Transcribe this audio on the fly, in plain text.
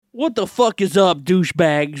What the fuck is up,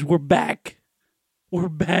 douchebags? We're back. We're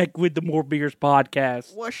back with the More Beers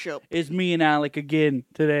podcast. What's up? It's me and Alec again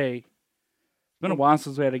today. It's been a while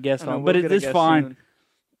since we had a guest on, but we'll it's fine.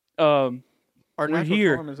 Our we're natural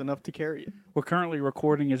here. form is enough to carry it. We're currently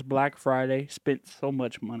recording as Black Friday. Spent so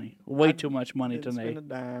much money. Way too much money Didn't today. spend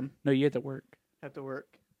a dime. No, you had to work. Have to work.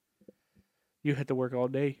 You had to work all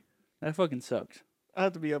day. That fucking sucks. I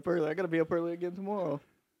have to be up early. I got to be up early again tomorrow.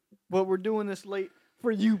 But we're doing this late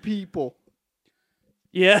for you people.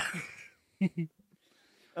 Yeah.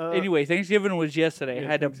 Uh, Anyway, Thanksgiving was yesterday. yeah,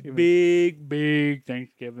 I had a Thanksgiving. big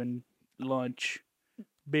Thanksgiving lunch.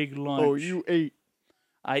 Big lunch. Oh, you ate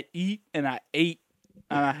I eat and I ate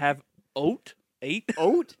and I have oat. Ate?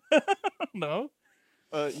 oat? No.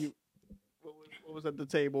 What was at the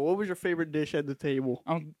table? What was your favorite dish at the table?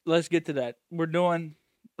 Let's get to that. We're doing.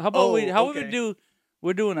 How about okay.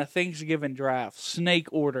 We're doing a Thanksgiving draft. Snake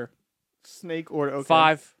order. Snake order. Okay.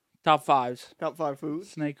 Top fives. Top 5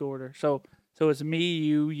 foods. Snake order. So it's me,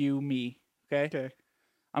 you, me. Okay. Okay.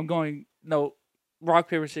 I'm going. No. Rock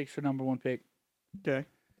paper scissors for number 1 pick. Okay.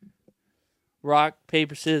 Rock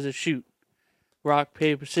paper scissors shoot. Rock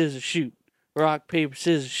paper scissors shoot. Rock paper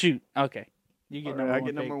scissors shoot. Okay. You get All number right, 1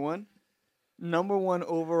 I get pick. number 1. Number 1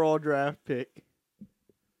 overall draft pick.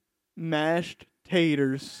 Mashed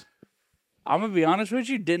taters. I'm gonna be honest with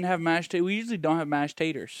you. Didn't have mashed. We usually don't have mashed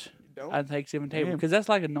taters Don't? at Thanksgiving table Damn. because that's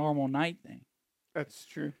like a normal night thing. That's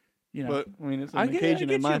true. You know. But I mean, it's an I occasion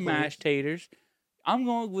get in my you mashed taters. I'm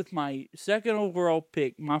going with my second overall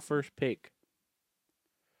pick. My first pick.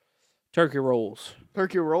 Turkey rolls.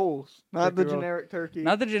 Turkey rolls, not Turkey the rolls. generic turkey.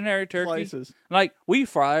 Not the generic turkey. Slices. Like we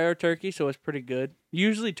fry our turkey, so it's pretty good.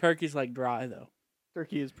 Usually turkey's like dry though.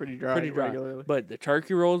 Turkey is pretty dry. Pretty dry. Regularly. But the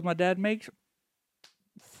turkey rolls my dad makes,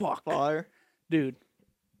 fuck, Fire. dude.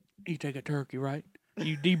 You take a turkey, right?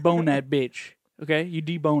 You debone that bitch. Okay, you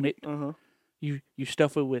debone it. Uh huh. You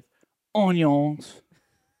stuff it with onions,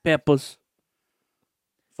 peppers,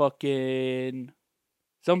 fucking.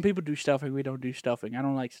 Some people do stuffing. We don't do stuffing. I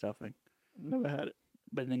don't like stuffing. Never had it.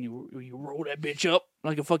 But then you roll that bitch up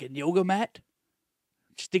like a fucking yoga mat,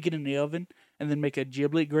 stick it in the oven, and then make a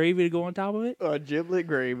giblet gravy to go on top of it. Giblet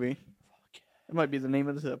gravy. That might be the name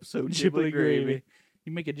of this episode. Giblet gravy.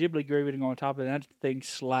 You make a giblet gravy to go on top of it, and that thing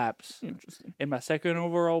slaps. Interesting. And my second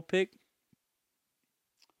overall pick,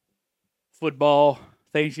 football.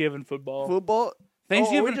 Thanksgiving football. Football.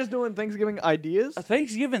 Thanksgiving. we're just doing Thanksgiving ideas.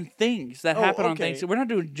 Thanksgiving things that happen on okay. Thanksgiving. We're not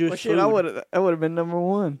doing just Well, shit, food. I would have been number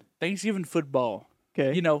 1. Thanksgiving football.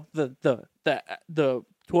 Okay. You know the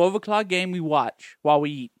 12 o'clock game we watch while we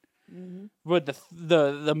eat. Mm-hmm. But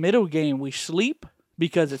the middle game we sleep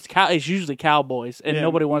because it's usually Cowboys and Yeah.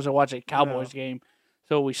 nobody wants to watch a Cowboys game,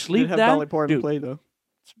 so we sleep Did have that. Dolly Parton Dude, play though.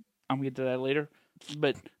 I'm gonna get to that later.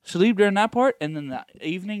 But sleep during that part, and then the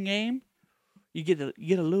evening game, you get a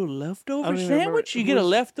little leftover don't even remember sandwich. You who get a was-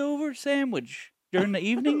 leftover sandwich during the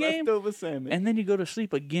evening game, Leftover salmon. and then you go to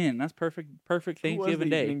sleep again. That's perfect Who was Thanksgiving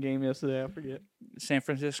the day. evening game yesterday? I forget. San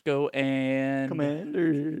Francisco and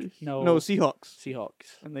Commanders. No. No, Seahawks.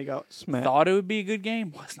 Seahawks. And they got smacked. Thought it would be a good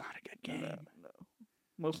game. Was not a good game.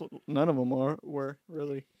 No. None of them were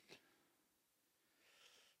really.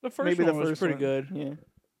 The first Maybe one the was first pretty one. good. Yeah.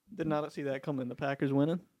 Did not see that coming. The Packers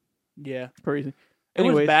winning. Yeah. Crazy. It was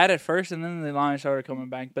Anyways, bad at first, and then the Lions started coming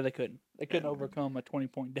back, but they couldn't. They couldn't overcome a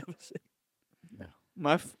 20-point deficit.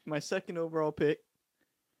 my second overall pick.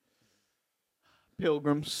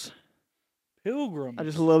 Pilgrims. Pilgrims. I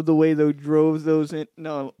just love the way they drove those in.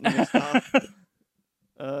 No, let me stop.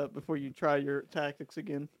 Before you try your tactics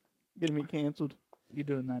again, getting me canceled. You're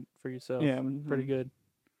doing that for yourself. Yeah, I'm Pretty good.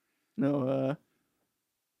 No,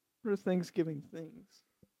 what are Thanksgiving things?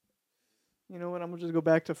 You know what? I'm gonna just go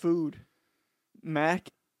back to food. Mac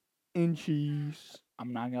and cheese.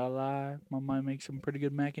 I'm not gonna lie. My mom makes some pretty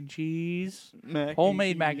good mac and cheese. Mac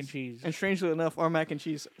Homemade mac and cheese. And strangely enough, our mac and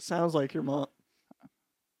cheese sounds like your mom.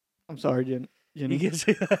 I'm sorry, Jenny. You can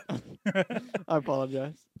see that. I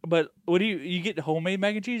apologize. But what do you get homemade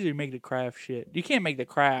mac and cheese, or you make the craft shit? You can't make the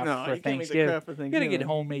craft No, for you can't make the Thanksgiving. craft for You gotta Thanksgiving. get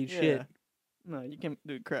homemade shit. No, you can't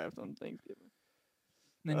do craft on Thanksgiving.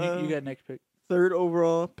 Then you got next pick. Third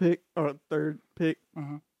overall pick, or third pick.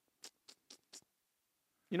 Uh-huh.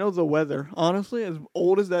 You know, the weather. Honestly, as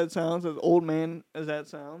old as that sounds, as old man as that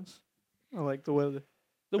sounds, I like the weather.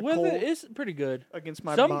 The weather cold is pretty good. against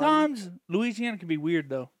my body. Sometimes Louisiana can be weird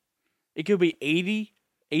though. It could be 80,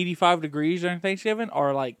 85 degrees during Thanksgiving,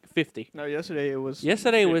 or like 50. No, yesterday it was.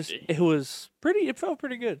 Yesterday 50. it was pretty. It felt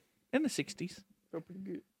pretty good in the 60s. Felt pretty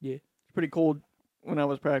good. Yeah. It's pretty cold when I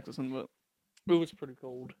was practicing, but It was pretty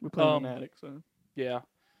cold. we played in an attic, so Yeah.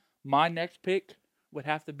 My next pick would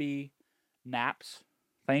have to be Naps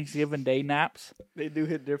Thanksgiving Day naps. They do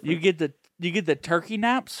hit different. You get the turkey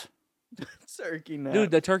naps. Turkey nap.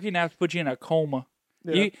 Dude, the turkey naps put you in a coma.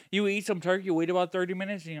 Yeah. You eat some turkey, wait about 30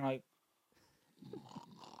 minutes, and you're like,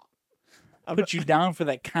 put you down for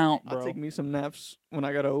that count, bro. I'll take me some naps when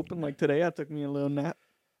I gotta open. Like today, I took me a little nap.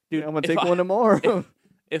 Dude, Yeah, I'm gonna take one tomorrow.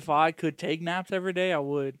 If I could take naps every day, I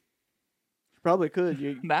would. Probably could.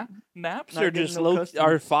 You Naps Not are getting just no low custom.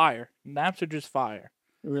 are fire. Naps are just fire.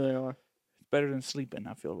 really are. It's better than sleeping,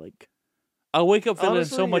 I feel like. I wake up feeling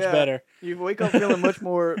so Honestly, much yeah. better. You wake up feeling much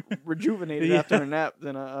more rejuvenated Yeah. after a nap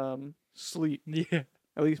than a sleep. Yeah.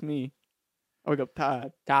 At least me. I wake up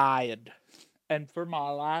tired. Tired. And for my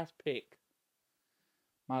last pick,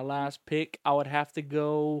 I would have to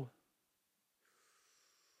go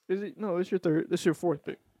Is it? No, it's your third. This is your fourth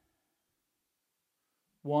pick.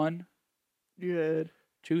 1, You had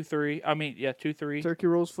 2, 3. I mean, yeah, 2, 3, turkey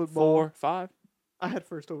rolls, football. 4, 5. I had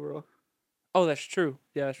first overall. Oh, that's true.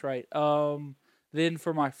 Yeah, that's right. Then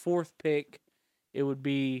for my fourth pick, it would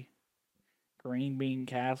be green bean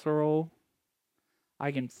casserole.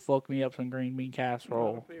 I can fuck me up some green bean Not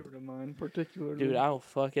casserole. a favorite of mine, particularly. Dude, I'll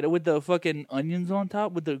fuck it. With the fucking onions on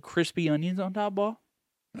top, with the crispy onions on top, boy.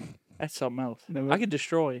 That's something else. Never- I could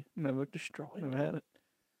destroy it. never Destroy it. never had it.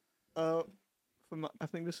 I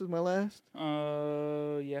think this is my last.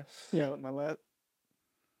 Yes. Yeah, my last.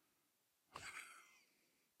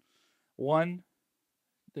 1,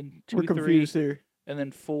 then 2, We're 3, confused here. and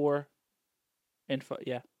then 4, and 5.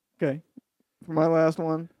 Yeah. Okay. For my last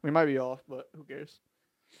one, we might be off, but who cares?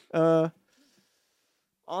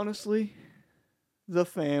 Honestly, the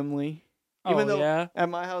family. Even Oh, though yeah. at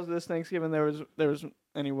my house this Thanksgiving there was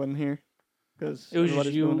anyone here, because It was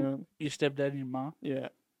just you, your stepdad, and your mom. Yeah.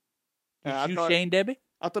 Did you I Shane Debbie?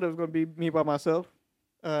 thought it was gonna be me by myself,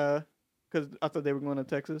 because I thought they were going to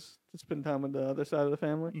Texas to spend time with the other side of the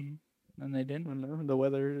family. Mm-hmm. And they didn't. I don't know the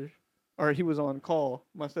weather, or he was on call.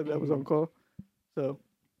 My stepdad was on call, so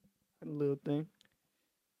had a little thing.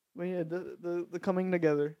 But yeah, the coming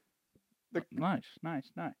together. Nice.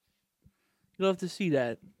 You love to see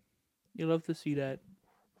that.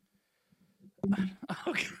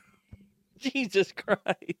 Okay. Jesus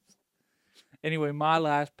Christ. Anyway, my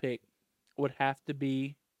last pick would have to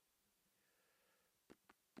be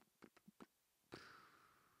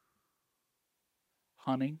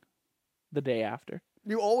hunting the day after.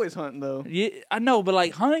 You always hunt though. Yeah, I know, but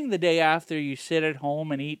like hunting the day after, you sit at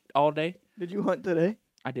home and eat all day. Did you hunt today?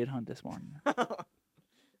 I did hunt this morning.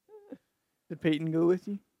 Did Peyton go with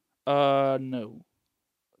you? No.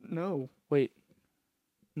 No, Wait.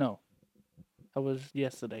 No. That was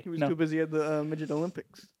yesterday. he was no. too busy at the midget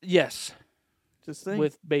Olympics. Yes. Just saying.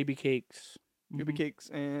 With baby cakes. baby cakes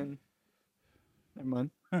and never mind.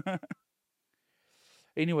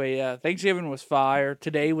 Anyway, Thanksgiving was fire.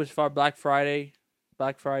 Today was fire. Black Friday.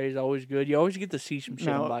 Black Friday is always good. You always get to see some shit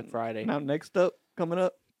on Black Friday. Now next up, coming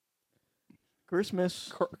up,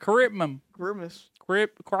 Christmas. Christmas.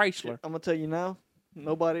 Chrysler. I'm gonna tell you now.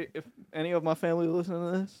 Nobody, if any of my family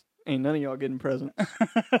listening to this, ain't none of y'all getting presents.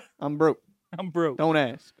 I'm broke. I'm broke. Don't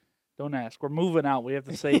ask. Don't ask. We're moving out. We have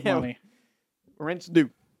to save Yeah. money. Rent's due.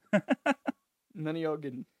 None of y'all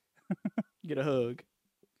getting get a hug.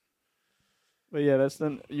 But yeah,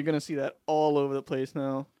 you're gonna see that all over the place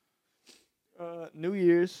now. New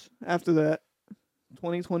Year's after that,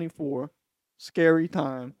 2024, scary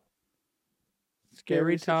time.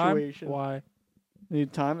 Scary time? situation. Why? The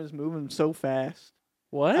time is moving so fast.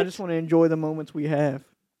 What? I just want to enjoy the moments we have.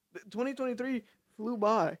 2023 flew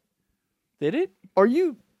by. Did it? Are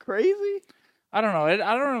you crazy? I don't know. I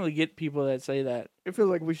don't really get people that say that. It feels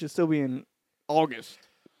like we should still be in August.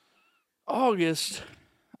 August.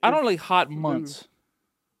 I don't like hot months.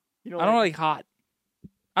 You I don't like hot.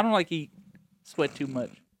 I don't like heat. Sweat too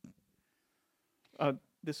much.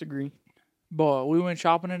 Disagree. Boy, we went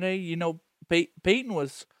shopping today. You know, Peyton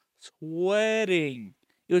was sweating.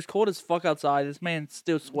 It was cold as fuck outside. This man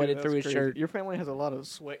still sweated Dude, through his crazy. shirt. Your family has a lot of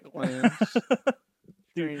sweat glands.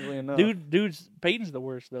 Strangely enough. Peyton's the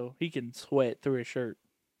worst though. He can sweat through his shirt.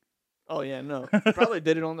 Oh yeah, no. He probably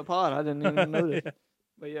did it on the pod. I didn't even notice. Yeah.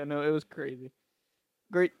 But yeah, no, it was crazy.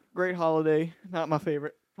 Great holiday. Not my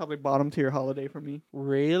favorite. Probably bottom tier holiday for me.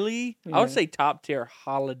 Really? Yeah. I would say top tier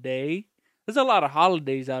holiday. There's a lot of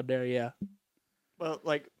holidays out there, yeah. Well,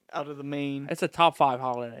 like out of the main. It's a top 5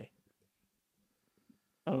 holiday.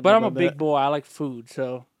 I don't But know I'm a about big that. boy. I like food,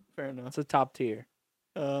 so Fair enough. it's a top tier.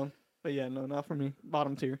 But yeah, no, not for me.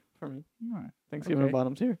 Bottom tier for me. All right. Thanksgiving Okay.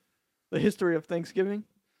 bottom tier. The history of Thanksgiving.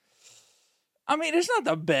 I mean, it's not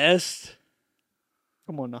the best.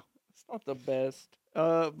 Come on now. It's not the best.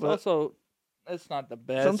 But Also, it's not the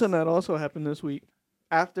best. something that also happened this week,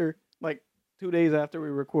 after like 2 days after we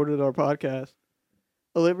recorded our podcast,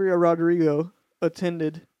 Olivia Rodrigo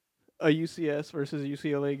attended a UCS versus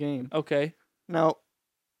UCLA game. Okay. Now,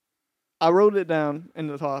 I wrote it down in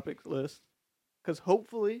the topics list because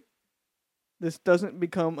hopefully this doesn't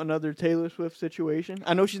become another Taylor Swift situation.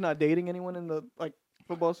 I know she's not dating anyone in the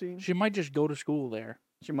football scene. She might just go to school there.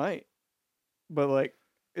 She might, but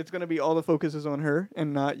it's gonna be all the focus is on her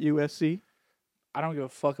and not USC. I don't give a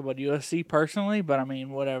fuck about USC personally, but I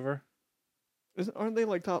mean, whatever. Aren't they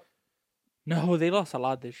top? No, they lost a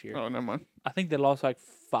lot this year. Oh, never mind. I think they lost like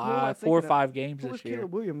Who am I 4 or thinking of? 5 games Who this was year.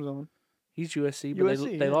 Caleb Williams on? He's USC, but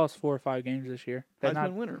USC, they yeah. lost 4 or 5 games this year. They're Heisman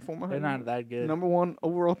not. winner, former They're Heisman not that good. number 1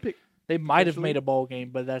 overall pick. They might have Actually- made a bowl game,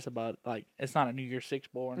 but that's about it's not a New Year's Six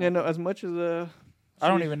bowl. Or Yeah, no. nothing. As much as I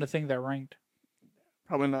don't she's- even think they're ranked.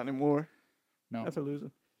 probably not anymore. No. That's a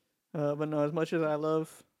loser. But no, as much as I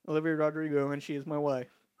love Olivia Rodrigo and she is my wife,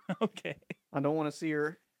 Okay. I don't want to see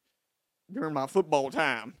her during my football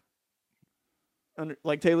time.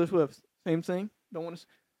 Like Taylor Swift, same thing. Don't want to.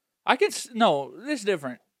 I can no. This is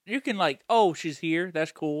different. You can oh, she's here.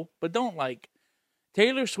 That's cool, but don't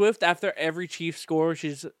Taylor Swift after every Chiefs score.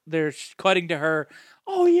 They're cutting to her.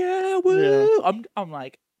 Oh yeah, woo! Yeah. I'm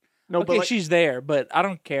like, No, okay, but she's there, but I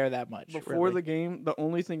don't care that much. before really. the game, the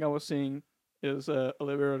only thing I was seeing is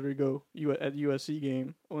Olivia Rodrigo at USC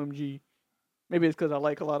game. OMG. Maybe it's because I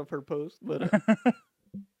like a lot of her posts, but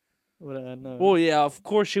no. Well, yeah, of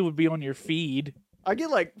course she would be on your feed. I get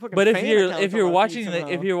fucking. But fan accounts if you're on my watching feed if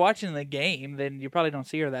somehow. you're watching the game, then you probably don't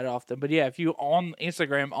see her that often. But yeah, if you on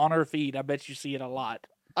Instagram on her feed, I bet you see it a lot.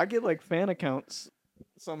 I get fan accounts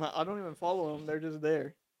somehow. I don't even follow them; they're just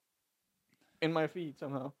there in my feed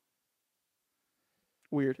somehow.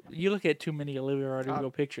 Weird. You look at too many Olivia Rodrigo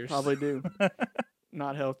pictures. Probably do.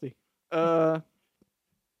 Not healthy.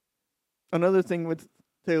 Another thing with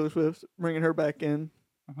Taylor Swift, bringing her back in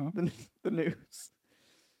Uh-huh. the news.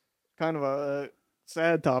 Kind of a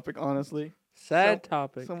sad topic, honestly. Sad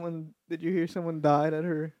topic. Did you hear someone died at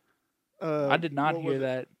her? I did not what hear was it?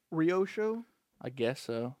 that. Rio show. I guess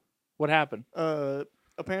so. What happened?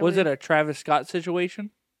 Apparently Was it a Travis Scott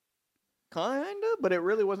situation? kinda, but it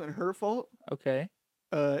really wasn't her fault. Okay.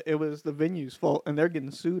 It was the venue's fault, and they're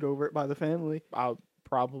getting sued over it by the family I would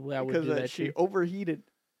because do that she too. overheated,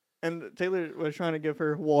 and Taylor was trying to give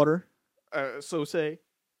her water. Was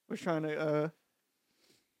trying to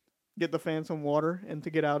get the fans some water and to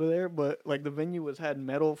get out of there, but the venue had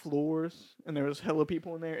metal floors, and there was hella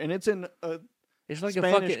people in there, and it's in It's like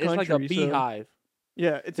Spanish it's like a country, so- beehive.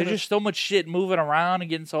 it's There's in just so much shit moving around and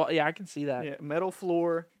getting so yeah, I can see that. yeah, metal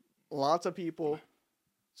floor, lots of people.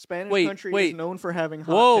 Spanish Wait, country wait. is known for having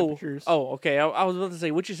hot Whoa. temperatures. Oh, okay. I was about to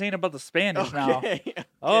say, what you saying about the Spanish now? okay.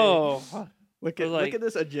 Oh, Look I at was look at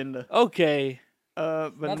this agenda. okay.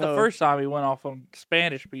 But Not no. the first time he went off on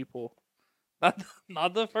Spanish people.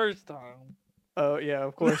 Not the first time. Oh yeah,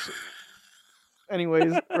 of course.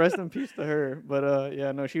 Anyways, rest in peace to her. But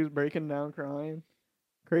yeah, no, she was breaking down, crying.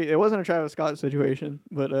 Crazy. It wasn't a Travis Scott situation,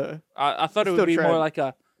 but I thought it Still would be more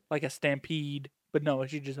tragic. like a stampede, but no,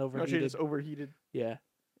 she just no, overheated. she just overheated Yeah,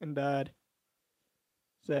 and died.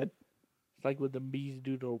 Sad. it's like what the bees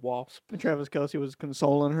do to a wasp. And Travis Kelce was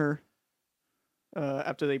consoling her.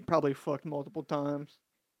 After they probably fucked multiple times.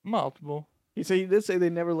 Multiple. He did say they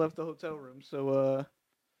never left the hotel room. So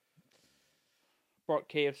Brought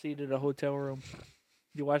KFC to the hotel room.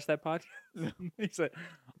 You watch that podcast? No. He said,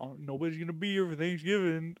 "Oh, nobody's gonna be here for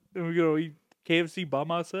Thanksgiving, and we're gonna eat KFC by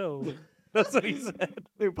myself." That's what he said.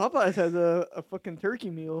 dude, Popeyes has a fucking turkey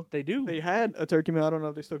meal. They do. They had a turkey meal. I don't know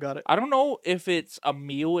if they still got it. I don't know if it's a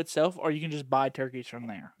meal itself or you can just buy turkeys from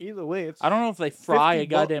there. Either way, it's I don't know if they fry a $50.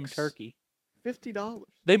 goddamn turkey. $50.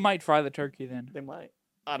 They might fry the turkey then. They might.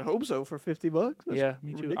 I'd hope so for $50. That's Yeah,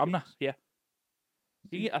 me too. I'm not. ridiculous.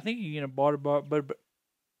 Yeah. I think you can get a but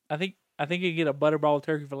I think you can get a butterball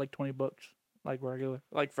turkey for like $20, like regular,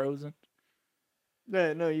 like frozen.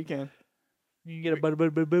 Yeah, no, you can. You can get a butter.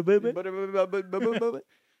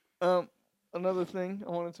 Another thing I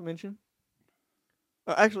wanted to mention.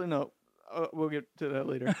 Actually, no. We'll get to that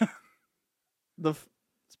later.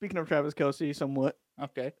 Speaking of Travis Kelce, somewhat.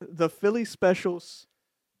 Okay. The Philly Specials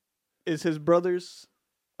is his brother's.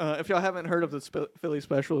 If y'all haven't heard of the Philly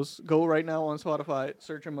Specials, go right now on Spotify,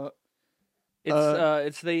 search them up.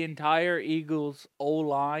 It's the entire Eagles O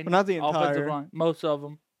line. Well, not the offensive entire. line. Most of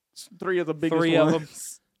them. It's 3 of the biggest Three of 'em.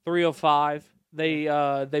 ones. 305. They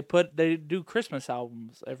do Christmas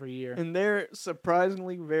albums every year. And they're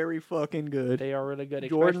surprisingly very fucking good. They are really good.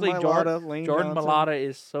 Jordan Especially Mailata, Lane Jordan Johnson, Mailata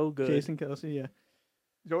is so good. Jason Kelsey, yeah.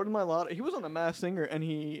 Jordan Mailata, he was on The Masked Singer, and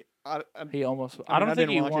he He almost. I I don't think didn't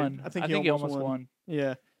he watch it. won. I think he almost almost won.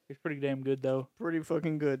 yeah. He's pretty damn good though. Pretty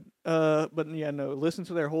fucking good. But yeah, no. Listen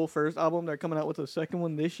to their whole first album. They're coming out with a second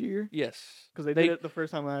one this year Yes, because they did it the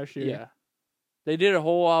first time last year. Yeah, they did a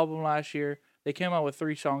whole album last year. They came out with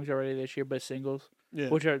 3 songs already this year, but singles, Yeah.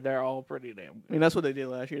 they're all pretty damn good. I mean, that's what they did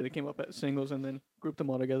last year. They came up at singles and then grouped them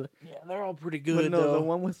all together. Yeah, they're all pretty good. But no, though. the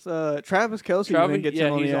one with Travis Kelce even gets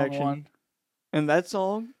in on he's the on action. one. And that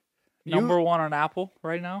song, Number 1 on Apple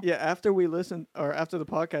right now. yeah. After the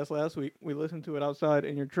podcast last week, we listened to it outside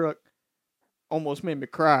in your truck. Almost made me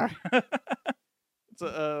cry. It's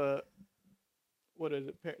a what is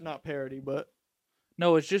it? Not parody, but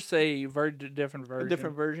No, it's just a very different version. a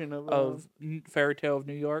different version of Fairy Tale of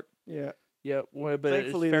New York. Yeah. Yeah, but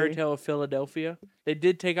Thankfully it's Fairy Tale of Philadelphia. They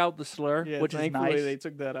did take out the slur, Yeah, which is thankfully nice. they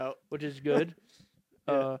took that out. Which is good.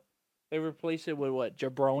 Yeah. They replaced it with what?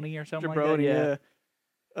 Jabroni or something Jabroni, like that?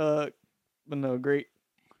 yeah. But no, great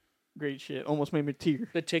shit. Almost made me tear.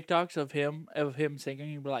 The TikToks of him singing,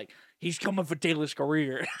 you'd be like, he's coming for Taylor's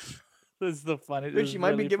career. That's the funny. Dude, she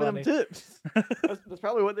might be giving them tips. That's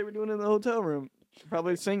probably what they were doing in the hotel room.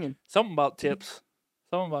 Probably singing. Something about tips.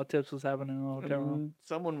 Something about tips was happening in the hotel room.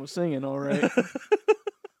 Someone was singing, all right.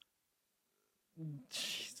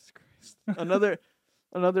 Jesus Christ.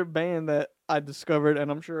 Another band that I discovered,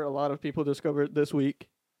 and I'm sure a lot of people discovered this week.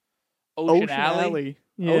 Ocean Alley.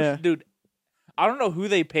 Yeah. Dude, I don't know who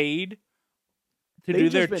they paid to They've do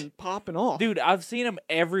their... just been popping off. Dude, I've seen them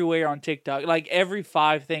everywhere on TikTok. Like, every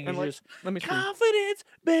 5 thing is just, let me see. confidence,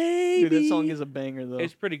 baby. Dude, that song is a banger, though.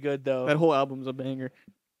 It's pretty good, though. That whole album's a banger.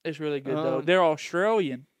 It's really good, though. They're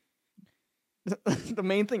Australian. The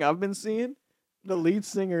main thing I've been seeing, the lead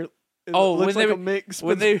singer when looks like they, a mix.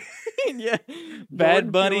 When they... yeah.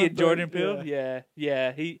 Bad Bunny and Jordan Peele. Peele?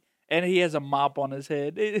 Yeah. He has a mop on his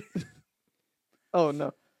head. Oh,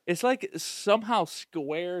 no. It's like somehow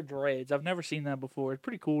square dreads. I've never seen that before. It's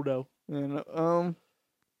pretty cool, though. And,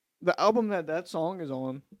 the album that song is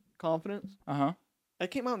on, Confidence, Uh-huh.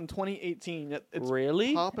 that came out in 2018. It's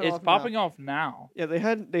Really? popping off now. Yeah, they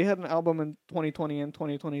had an album in 2020 and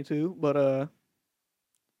 2022, but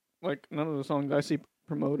like none of the songs I see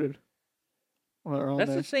promoted are on That's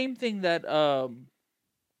there. the same thing that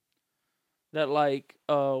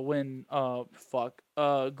when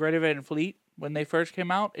Greta Van Fleet, when they first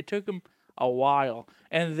came out, it took them a while,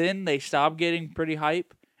 and then they stopped getting pretty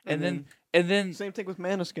hype, and then same thing with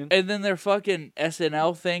Maneskin. And then their fucking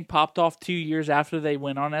SNL thing popped off 2 years after they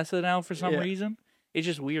went on SNL for some reason. It's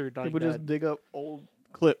just weird. Like People that. just dig up old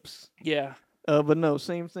clips. Yeah. But no,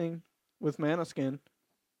 same thing with Maneskin.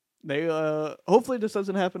 They hopefully this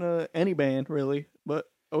doesn't happen to any band really, but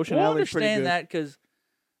Ocean Alley's pretty good. I understand that because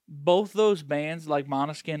both those bands, like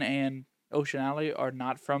Måneskin and Ocean Alley, are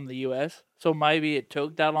not from the U.S., so maybe it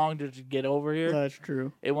took that long to just get over here. That's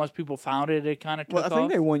true. And once people found it, it kind of took off. Well, I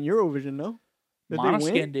think they won Eurovision, no?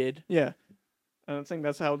 Måneskin did. Yeah. I think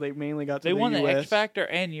that's how they mainly got to They the won US. the X Factor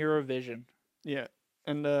and Eurovision. Yeah.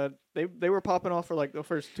 And they were popping off for like the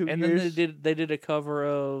first 2 years. And then they did a cover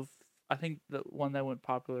of, I think the one that went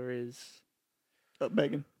popular is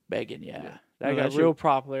Begging. Begging, yeah. No, That got real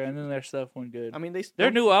popular, and then their stuff went good. I mean,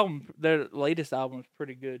 their new album, their latest album is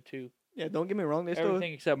pretty good too. Yeah, don't get me wrong.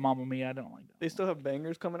 Everything except Mamma Mia, I don't like that. They still have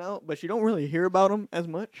bangers coming out, but you don't really hear about them as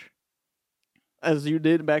much as you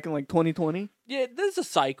did back in like 2020. Yeah, this is a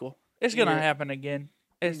cycle. It's gonna happen again.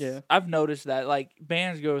 I've noticed that like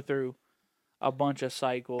bands go through a bunch of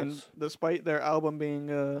cycles. And despite their album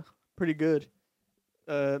being pretty good,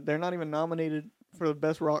 they're not even nominated for the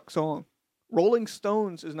best rock song. Rolling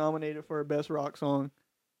Stones is nominated for a best rock song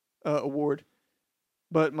award,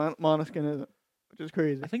 but Måneskin isn't, which is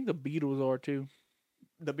crazy. I think the Beatles are too.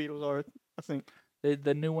 The Beatles are, I think.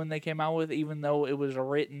 The new one they came out with, even though it was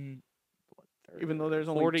written, even though there's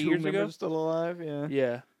only 40 2 years members ago? still alive, yeah.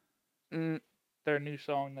 Yeah. Their new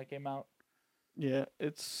song that came out. Yeah,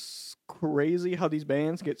 it's crazy how these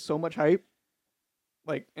bands get so much hype,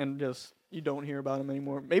 like, and just you don't hear about them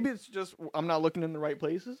anymore. Maybe it's just I'm not looking in the right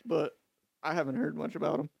places, but I haven't heard much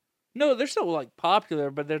about them. No, they're still like popular,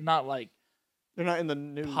 but they're not like They're not in the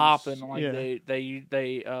news popping like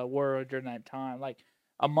they were during that time. Like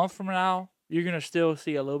a month from now, you're gonna still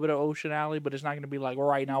see a little bit of Ocean Alley, but it's not gonna be like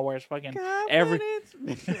right now where it's fucking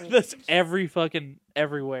that's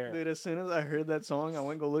everywhere. Dude, as soon as I heard that song, I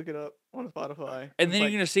went to go look it up on Spotify. And then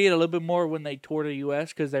you're gonna see it a little bit more when they tour the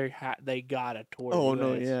U.S. because they gotta tour. Oh the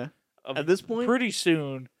US. no, yeah. At this point, pretty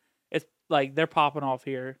soon, it's like they're popping off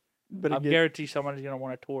here. But I guarantee somebody's gonna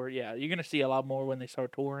want to tour. Yeah, you're gonna see a lot more when they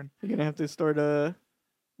start touring. You're gonna have to start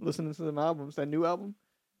listening to them albums. That new album,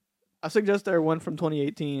 I suggest their one from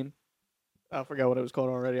 2018. I forgot what it was called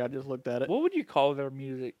already. I just looked at it. What would you call their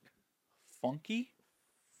music? Funky?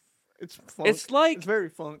 It's funk. It's like it's very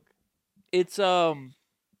funk. It's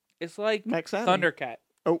like Max Saturn. Thundercat.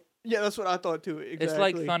 Oh, yeah, that's what I thought too. Exactly. It's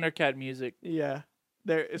like Thundercat music. Yeah,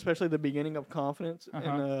 there, especially the beginning of Confidence Uh-huh.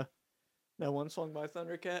 and that one song by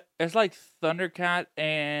Thundercat. It's like Thundercat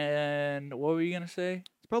and what were you gonna say?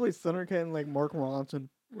 It's probably Thundercat and like Mark Ronson.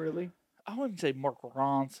 Really? I wouldn't say Mark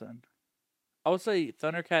Ronson. I would say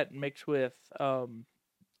Thundercat mixed with I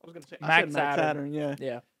was gonna say I Max said Max Saturn. Saturn. Yeah.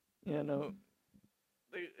 Yeah. Yeah. No.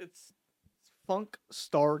 It's funk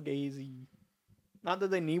stargazy. Not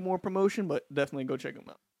that they need more promotion, but definitely go check them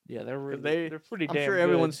out. Yeah, they're 'Cause really they're pretty I'm damn sure good.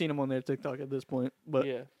 everyone's seen them on their TikTok at this point. But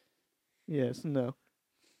Yeah. yes, no.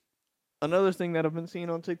 Another thing that I've been seeing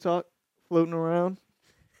on TikTok floating around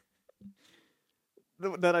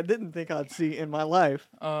that I didn't think I'd see in my life.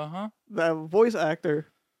 Uh-huh. The voice actor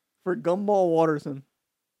for Gumball Watterson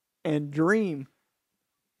and Dream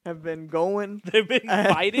have been going. They've been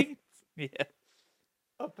fighting? Yeah.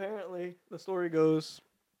 Apparently, the story goes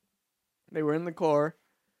they were in the car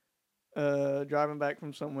driving back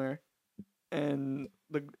from somewhere, and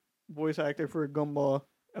the voice actor for Gumball,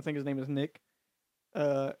 I think his name is Nick,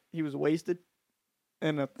 he was wasted,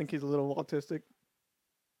 and I think he's a little autistic.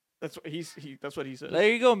 That's what that's what he says. There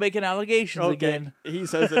you go, making allegations again. He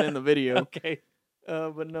says it in the video. Okay.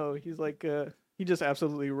 But no, he's like he just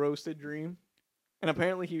absolutely roasted Dream, and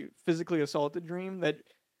apparently he physically assaulted Dream. That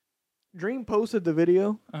Dream posted the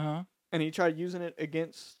video, Uh-huh. and he tried using it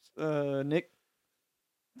against Nick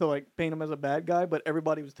to like paint him as a bad guy, but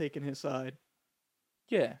everybody was taking his side.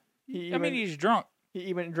 Yeah. He I mean, he's drunk. he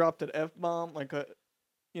even dropped an F-bomb, like a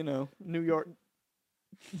New York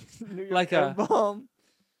Like a- F-bomb.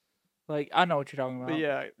 Like, I know what you're talking about. But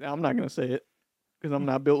yeah, I'm not gonna say it because I'm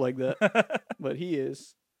not built like that. But he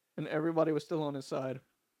is, and everybody was still on his side,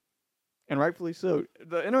 and rightfully so.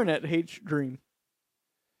 The internet hates Dream.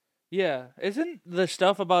 Yeah. Isn't the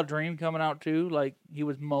stuff about Dream coming out too? Like, he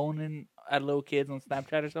was moaning at little kids on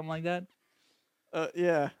Snapchat or something like that?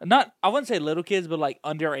 Yeah. Not, I wouldn't say little kids, but like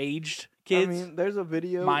underaged kids. I mean, there's a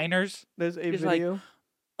video. Minors. There's a Just like, video.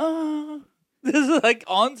 This is like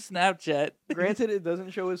on Snapchat. Granted, it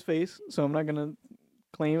doesn't show his face, so I'm not gonna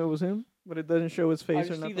claim it was him. But it doesn't show his I face or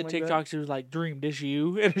just see nothing the like TikToks. It was like, "Dream, this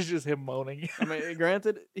you," and it's just him moaning. that. I mean,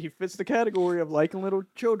 granted, he fits the category of liking little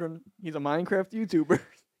children. He's a Minecraft YouTuber.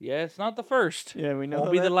 Yeah, it's not the first. Yeah, we know. Won't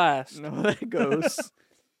how be that, the last. know how that goes.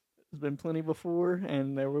 There's been plenty before,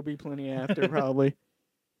 and there will be plenty after, probably.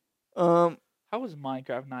 How has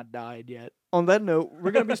Minecraft not died yet? On that note,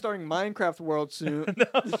 we're gonna be starting Minecraft World soon.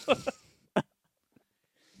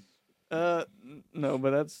 No,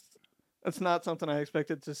 but that's not something I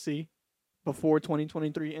expected to see before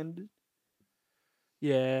 2023 ended.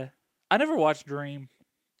 Yeah, I never watched Dream.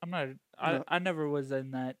 I'm not. No. I never was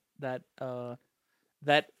in that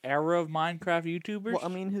era of Minecraft YouTubers. Well, I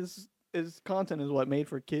mean, his content is what made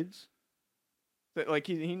for kids. Like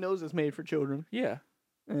he knows it's made for children yeah,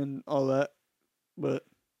 and all that, but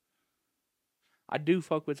I do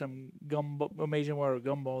fuck with some Amazing World of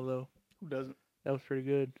Gumball though. who doesn't? That was pretty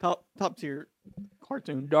good. Top tier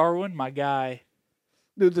cartoon. Darwin, my guy.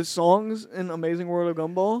 Dude, the songs in Amazing World of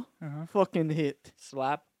Gumball fucking hit.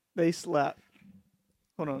 Slap. They slap.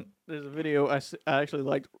 Hold on. There's a video I actually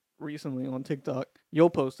liked recently on TikTok. You'll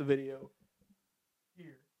post a video.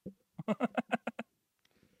 Here.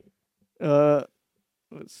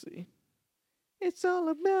 Let's see. It's all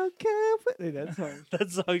about confidence. Hey, that song. That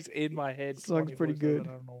song's in my head. That song's pretty 24/7, good. I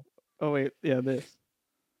don't know. Oh, wait. Yeah, this.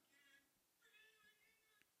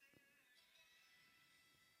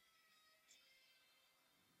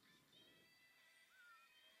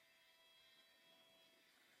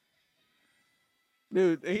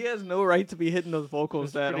 Dude, he has no right to be hitting those vocals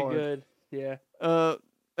It's that pretty hard. good. Yeah.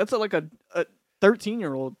 That's like a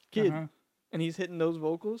 13-year-old kid, Uh-huh. and he's hitting those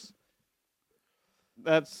vocals.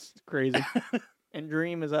 That's crazy. And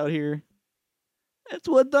Dream is out here. That's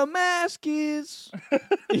what the mask is.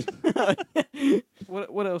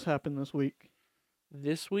 What else happened this week?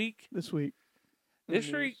 This week, This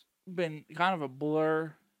week been kind of a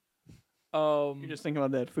blur. You're just thinking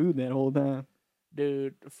about that food that whole time.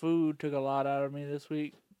 Dude, food took a lot out of me this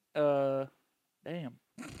week. Damn.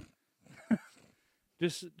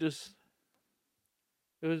 just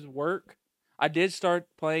it was work. I did start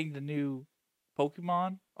playing the new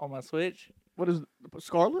Pokemon on my Switch. What is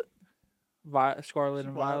Scarlet? Scarlet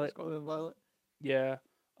and Violet. Scarlet and Violet. Yeah.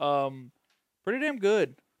 Pretty damn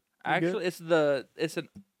good. Pretty Actually, it's an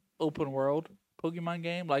open world Pokemon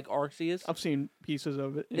game like Arceus. I've seen pieces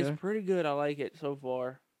of it. Yeah. It's pretty good. I like it so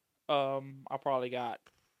far. I probably got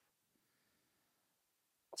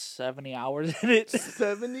 70 hours in it.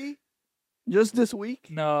 70? Just this week?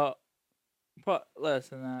 No, less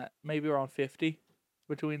than that. Maybe around 50.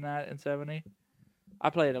 between that and 70. I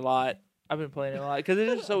play it a lot. I've been playing it a lot because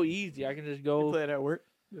it's just so easy. I can just You go. play it at work?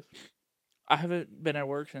 I haven't been at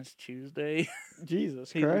work since Tuesday.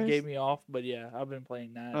 Jesus He Christ. gave me off, but yeah, I've been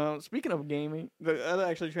playing that. Speaking of gaming, that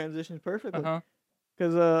actually transitions perfectly. Uh-huh.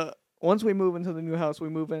 Because once we move into the new house, we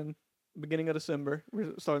move in beginning of December.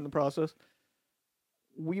 We're starting the process.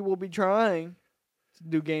 We will be trying to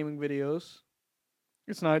do gaming videos.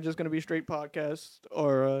 It's not just going to be straight podcasts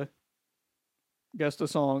or guest of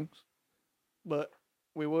songs, but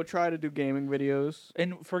we will try to do gaming videos.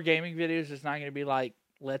 And for gaming videos, it's not going to be like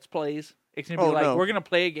Let's Plays. It's going to be Oh, like, no. we're going to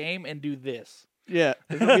play a game and do this. Yeah,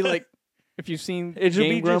 it'll be like if you've seen It should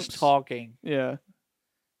Game be Grumps. just talking Yeah,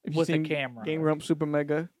 if you've with a seen camera. Game Grumps Super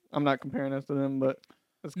Mega. I'm not comparing us to them, but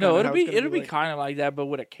that's No, kinda how it's gonna it'll be like. kind of like that, but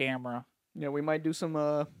with a camera. Yeah, we might do some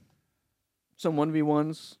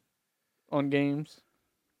 1v1s on games.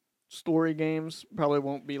 Story games probably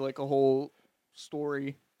won't be like a whole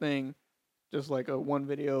story thing, just like a one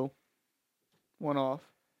video, one off,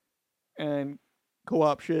 and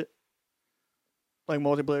co-op shit, like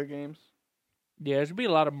multiplayer games. Yeah, there should be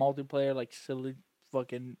a lot of multiplayer, like silly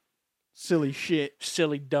Silly shit.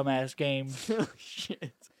 dumbass games.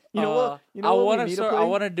 Shit. You know what? You know I what want we to need to start. play? I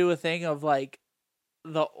want to do a thing of like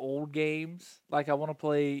the old games. Like I want to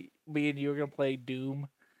play. Me and you are gonna play Doom,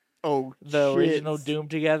 Oh, the shit. original Doom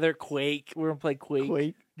together. Quake. We're gonna play Quake.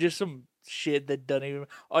 Quake. Just some shit that doesn't even.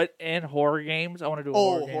 And horror games. I want to do a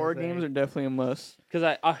Oh, horror games are definitely a must.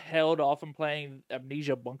 because I held off on playing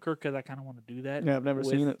Amnesia Bunker because I kind of want to do that. Yeah, I've never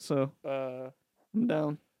seen it, so I'm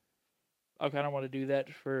down. I kind of want to do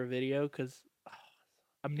that for a video because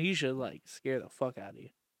Amnesia like scare the fuck out of you.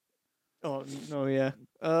 Oh no, yeah.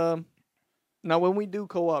 Now when we do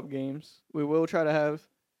co-op games, we will try to have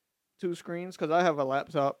 2 screens because I have a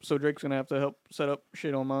laptop, so Drake's gonna have to help set up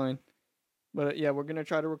shit on mine. But yeah, we're gonna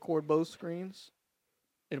try to record both screens.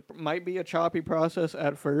 It might be a choppy process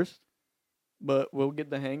at first, but we'll get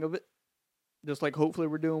the hang of it. Just like hopefully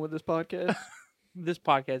we're doing with this podcast. This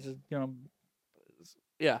podcast is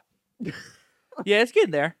yeah. Yeah, it's getting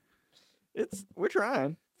there. We're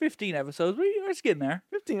trying. 15 episodes. We're getting there.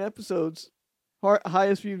 15 episodes.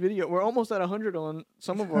 Highest view video. We're almost at 100 on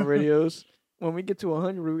some of our videos. When we get to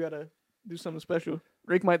 100, we gotta do something special.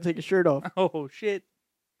 Rick might take his shirt off. Oh shit.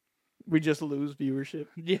 We just lose viewership.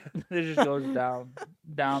 Yeah, it just goes down,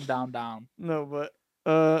 down, down, down. No,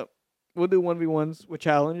 but we'll do 1v1s with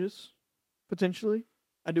challenges potentially.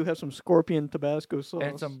 I do have some Scorpion Tabasco sauce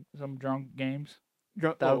And some drunk games.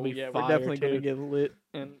 Drunk. that would be yeah, fire, we're definitely too. gonna get lit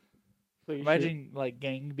and play shit. Imagine like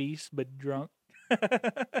gang beasts but drunk.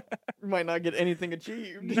 We might not get anything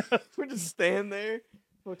achieved. No. We're just stand there,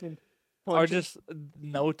 fucking. Or punching. just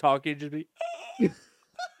no talking, just be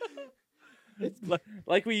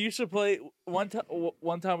like we used to play one time.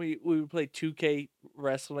 One time we would play 2K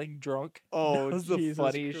wrestling drunk. Oh, that was the Jesus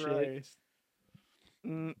funniest Christ.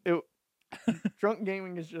 Drunk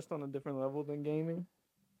gaming is just on a different level than gaming.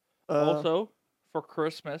 Also, for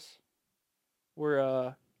Christmas,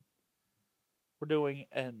 we're doing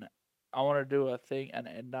I want to do an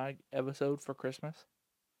eggnog episode for Christmas.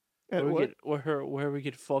 at Where what? where we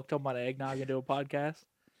get fucked up on eggnog and do a podcast.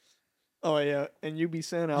 Oh yeah, and you be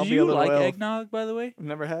saying I'll Do be a you little like elf. eggnog, by the way? I've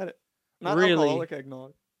never had it. Not Really? alcoholic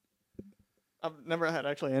eggnog. I've never had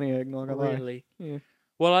actually any eggnog. I lie. Really? Yeah.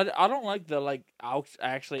 Well, I don't like the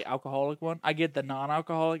actually alcoholic one. I get the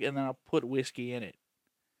non-alcoholic and then I put whiskey in it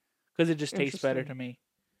because it just tastes better to me.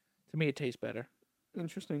 To me, it tastes better.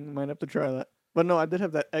 Interesting. Might have to try that. But no, I did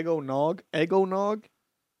have that Eggo Nog. Eggo Nog.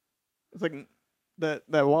 It's like that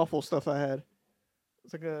waffle stuff I had.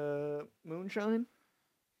 It's like a moonshine,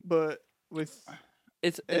 but with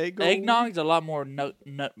Eggnog's a lot more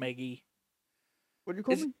nutmeggy. what do you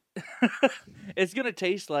call It's- me? It's gonna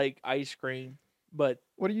taste like ice cream, but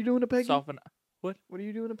What are you doing to Peggy? soften. What are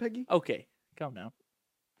you doing to Peggy? Okay, calm down.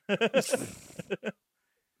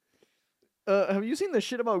 Have you seen the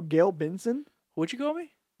shit about Gail Benson? What'd you call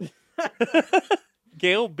me?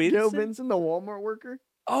 Gail Benson. Gail Benson, the Walmart worker.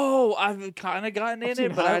 Oh, I've kind of gotten I've in seen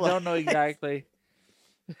it, but I don't know highlights. exactly.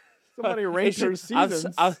 Somebody ranked her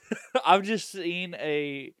seasons. I've just seen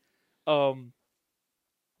it's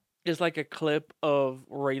like a clip of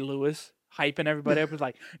Ray Lewis hyping everybody up. It's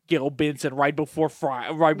like Gail Benson right before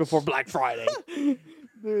Black Friday.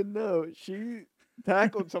 Dude, no, she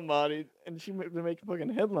tackled somebody and she been making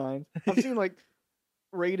fucking headlines. I've seen like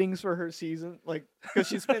ratings for her season, like because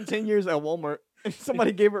she spent 10 years at Walmart and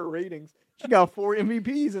somebody gave her ratings. She got 4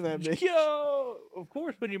 MVPs in that bitch. Yo, of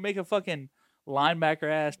course, when you make a fucking linebacker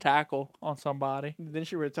ass tackle on somebody. And then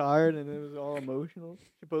she retired and it was all emotional.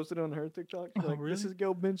 She posted it on her TikTok. She's Oh, like, "This really? is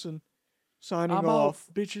Gail Benson signing I'm off." off,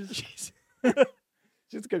 bitches.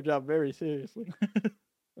 She took her job very seriously.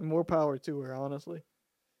 And more power to her, honestly.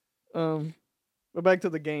 But back to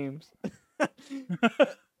the games.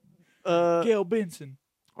 Gail Benson.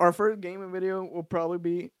 Our first gaming video will probably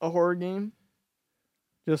be a horror game.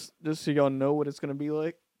 Just so y'all know what it's gonna be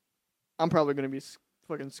like. I'm probably gonna be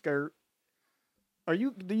fucking scared. Do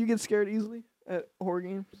you get scared easily at horror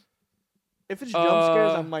games? If it's jump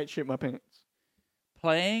scares, I might shit my pants.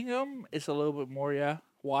 Playing them, it's a little bit more, yeah.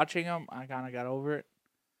 Watching them, I kind of got over it.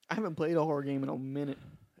 I haven't played a horror game in a minute.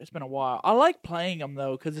 It's been a while. I like playing them,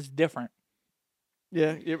 though, because it's different.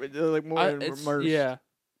 Yeah, they're like more immersed. Yeah.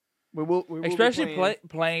 We will Especially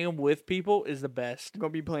playing them with people is the best. We're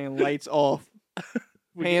going to be playing lights off,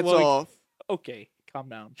 pants off. Okay, calm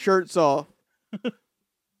down. Shirts off.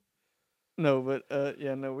 No, but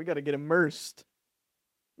we got to get immersed.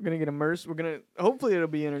 We're going to get immersed. Hopefully it'll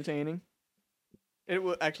be entertaining.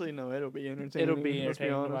 It'll be entertaining. It'll be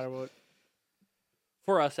entertaining no matter what.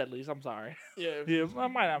 For us, at least. I'm sorry. Yeah. I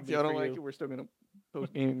might not be. If y'all don't like it, we're still going to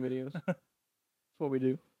post gaming videos. That's what we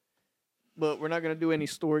do. But we're not going to do any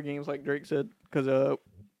story games like Drake said because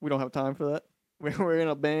we don't have time for that. We're in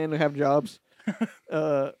a band. We have jobs.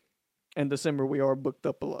 In December, we are booked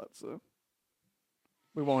up a lot, so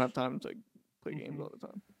we won't have time to play games all the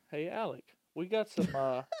time. Hey, Alec, we got some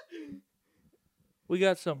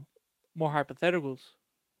more hypotheticals.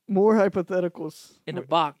 More hypotheticals. In the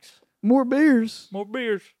box. More beers. More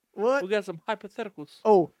beers. What? We got some hypotheticals.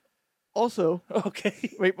 Oh, also.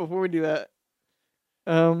 Okay. Wait, before we do that.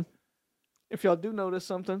 If y'all do notice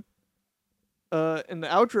something, in the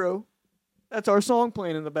outro, that's our song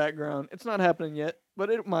playing in the background. It's not happening yet, but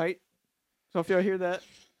it might. So if y'all hear that,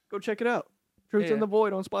 go check it out. Truth in the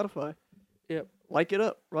Void on Spotify. Yep. Like it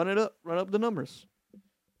up. Run up the numbers.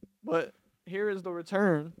 But here is the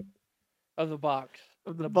return of the box.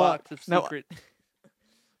 Of the box of secret.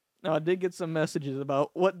 Now, I did get some messages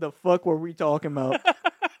about what the fuck were we talking about.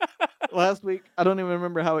 Last week, I don't even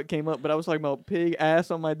remember how it came up, but I was talking about pig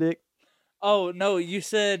ass on my dick. Oh, no, you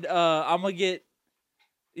said I'm going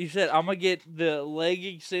to get the leg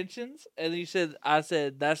extensions, and I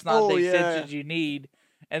said that's not the extensions you need.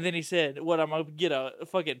 And then he said, what, I'm going to get a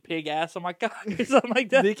fucking pig ass on my cock or something like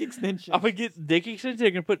that? Dick extension. I'm going to get dick extensions,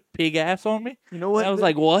 you're going to put pig ass on me? You know what? And I was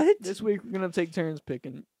like, what? This week, we're going to take turns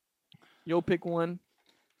picking. You'll pick one.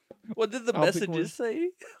 What did the messages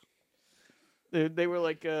say? They were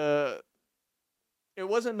like, it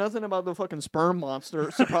wasn't nothing about the fucking sperm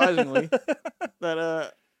monster, surprisingly.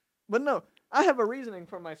 But no, I have a reasoning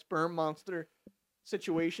for my sperm monster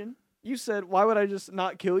situation. You said, why would I just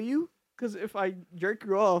not kill you? Because if I jerk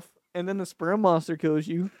you off and then the sperm monster kills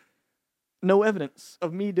you, no evidence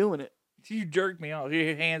of me doing it. You jerked me off.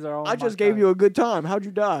 Your hands are all I just gave you a good time. How'd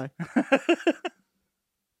you die?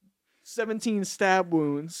 17 stab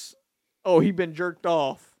wounds. Oh, he been jerked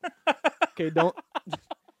off. Okay, don't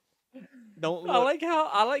look.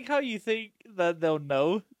 I like how you think that they'll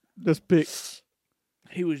know. Just pick.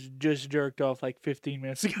 He was just jerked off like 15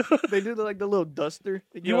 minutes ago. They do the little duster.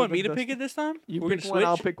 You want me to pick it this time? You pick one,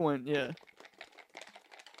 I'll pick one. Yeah.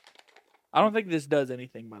 I don't think this does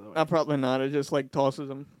anything, by the way. Probably not. It just tosses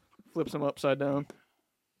them, flips them upside down.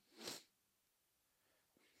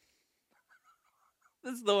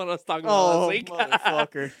 This is the one I was talking about last week.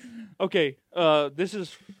 Motherfucker. Okay, this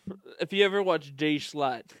is... If you ever watch Jay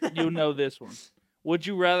Schlatt, you'll know this one. Would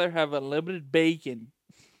you rather have unlimited bacon,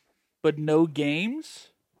 but no games?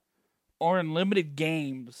 Or unlimited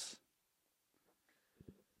games,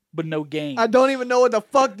 but no games? I don't even know what the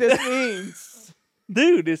fuck this means.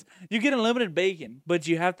 Dude, you get unlimited bacon, but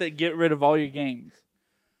you have to get rid of all your games.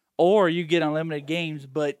 Or you get unlimited games,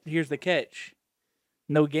 but here's the catch.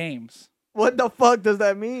 No games. What the fuck does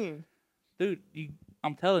that mean? Dude,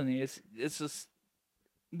 I'm telling you, it's just...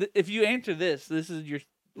 If you answer this is your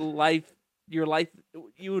life,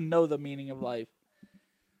 you would know the meaning of life.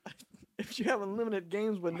 If you have unlimited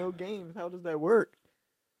games but no games, how does that work?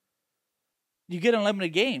 You get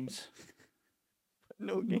unlimited games.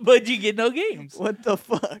 No games. But you get no games. What the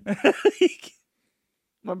fuck?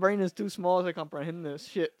 My brain is too small to comprehend this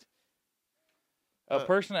shit.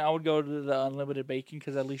 Personally, I would go to the unlimited bacon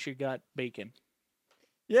because at least you got bacon.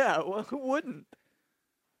 Yeah, well, who wouldn't?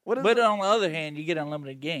 But on the other hand, you get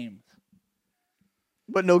unlimited games.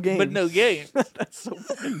 But no games. But no games. That's so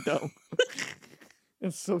fucking dumb.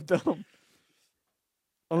 It's so dumb.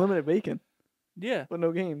 Unlimited bacon. Yeah. But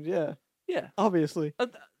no games, yeah. Yeah. Obviously.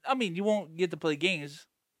 I mean, you won't get to play games,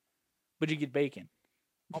 but you get bacon.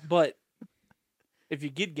 But if you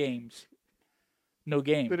get games, no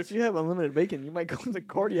games. But if you have unlimited bacon, you might go into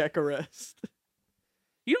cardiac arrest.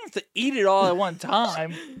 You don't have to eat it all at one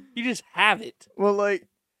time. You just have it. Well,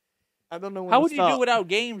 I don't know when How to would you stop. do without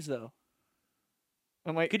games, though?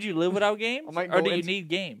 I might. Could you live without games? I might Or go do you into- need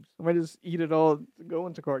games? I might just eat it all to go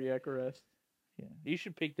into cardiac arrest. Yeah. You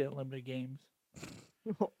should pick the unlimited games.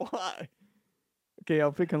 Why? Okay,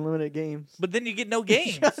 I'll pick unlimited games. But then you get no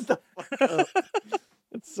games. Shut the fuck up.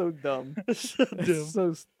 It's so dumb. So dumb. It's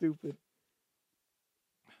so stupid.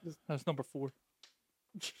 That's number 4.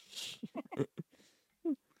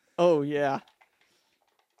 Oh yeah.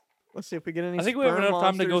 Let's see if we get any. I think we have sperm enough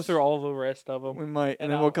time to go monsters. through all the rest of them. We might, and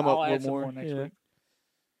then I'll- we'll come I'll up add with some more. next Yeah. week.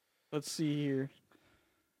 Let's see here.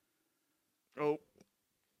 Oh.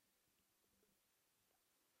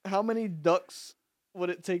 How many ducks would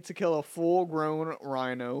it take to kill a full-grown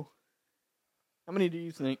rhino? How many do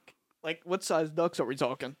you think? Like, what size ducks are we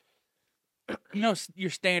talking? You know, your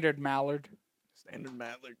standard mallard, Standard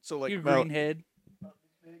mallard. So like your about greenhead.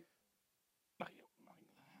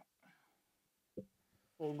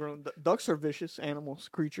 full-grown ducks are vicious animals,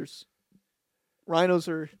 creatures. Rhinos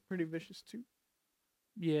are pretty vicious too.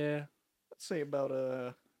 Yeah, Let's say about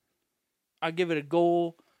I give it a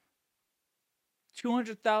goal.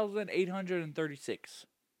 200,836.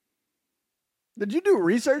 Did you do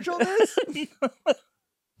research on this?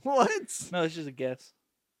 What? No, it's just a guess.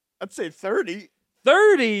 I'd say 30.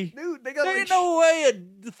 30. Dude, they got There like ain't no way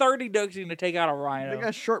a 30 ducks are gonna take out a rhino. they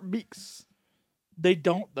got sharp beaks. They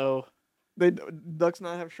don't though. Ducks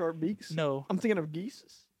not have sharp beaks? No, I'm thinking of geese.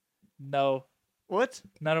 no. What?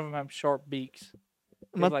 None of them have sharp beaks.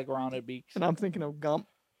 Am They I- have like rounded beaks. And I'm thinking of gump.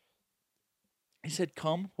 He said,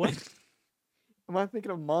 "Come." What? Am I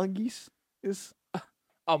thinking of mongoose? Is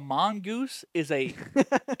A mongoose is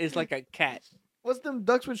is like a cat. what's them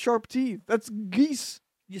ducks with sharp teeth? That's geese.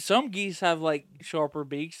 Some geese have like sharper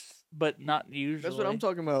beaks, but not usually. That's what I'm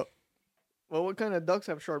talking about. Well, what kind of ducks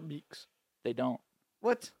have sharp beaks? They don't.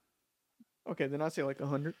 What? Okay, then I say like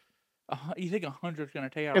 100. You think 100 is gonna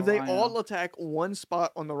take out If a they rhino? all attack one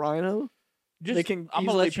spot on the rhino, Just, they can I'm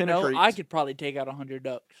gonna easily let you know. penetrate. I could probably take out 100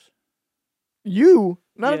 ducks,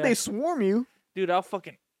 not if Yeah. they swarm you. dude. I'll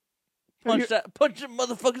fucking Have you, punch them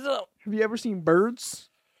motherfuckers up. have you ever seen birds?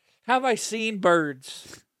 Have I seen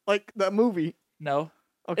birds? Like that movie? No.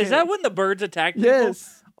 Okay. Is that when the birds attack people?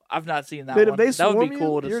 Yes. I've not seen that Dude, one. if they That swarm would be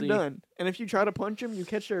cool you, to you're see. done. And if you try to punch them, you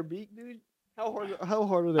catch their beak, dude. How hard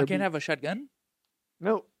are their I can't beak? have a shotgun.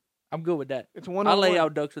 No, I'm good with that. it's one. I'll lay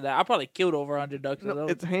out ducks with that. I probably killed over 100 ducks with No,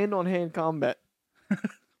 those. it's hand-on-hand combat.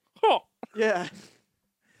 Oh, Yeah.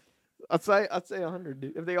 I'd say 100,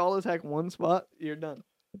 dude. If they all attack one spot, you're done.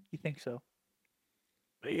 you think so?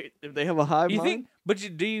 If they have a hive You mind, think?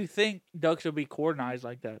 But do you think ducks will be coordinized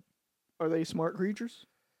like that? are they smart creatures?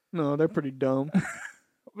 No, they're pretty dumb. I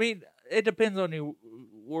mean, it depends on you.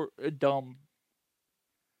 Dumb.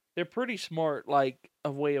 They're pretty smart, like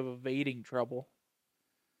a way of evading trouble.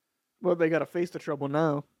 Well, they gotta face the trouble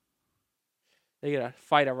now. They gotta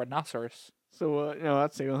fight a rhinoceros. So, no,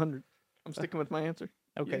 I'd say 100. I'm sticking with my answer.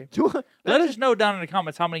 Okay. Yeah, Let us know down in the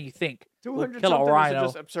comments how many you think. 200 kill a something rhino. is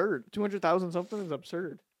just absurd. 200,000 something is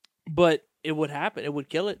absurd. But it would happen. It would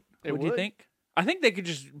kill it. It What do you would. think? I think they could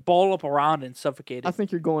just ball up around and suffocate it. I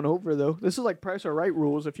think you're going over though. This is like Price or Right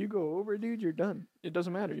rules. If you go over, dude, you're done. It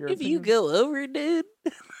doesn't matter. If you go over, dude,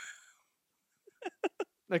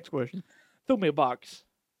 Next question. throw me a box.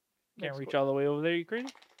 Can't Next reach all the way over there. You crazy?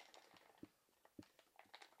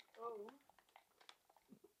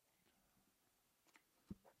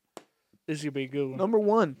 This is gonna be a good one. Number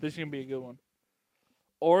 1. This is gonna be a good one.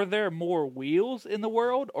 Are there more wheels in the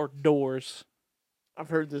world or doors? I've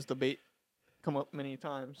heard this debate come up many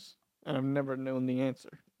times, and I've never known the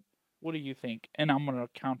answer. What do you think? And I'm gonna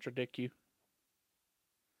contradict you.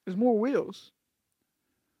 There's more wheels.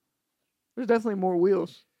 There's definitely more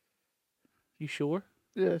wheels. You sure?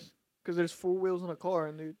 Yes, because there's 4 wheels in a car,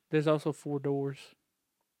 and dude. There's also 4 doors.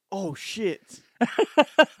 Oh shit!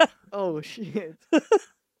 Oh shit!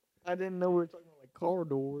 I didn't know we were talking about like car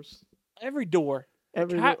doors. Every door.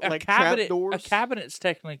 Every A like trap cabinet. A doors. cabinet's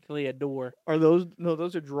technically a door. Are those no?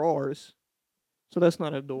 Those are drawers. So that's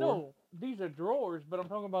not a door. No, these are drawers. But I'm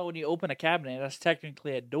talking about when you open a cabinet. That's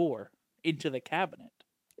technically a door into the cabinet.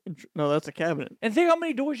 No, that's a cabinet. And think how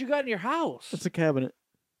many doors you got in your house. That's a cabinet.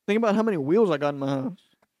 Think about how many wheels I got in my house.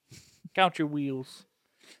 Count your wheels.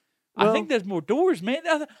 I Well- think there's more doors, man.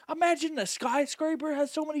 Imagine a skyscraper has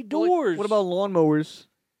so many doors. What about lawnmowers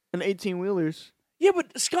and 18-wheelers? Yeah,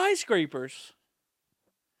 but skyscrapers.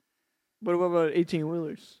 What about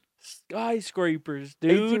 18-wheelers? Skyscrapers,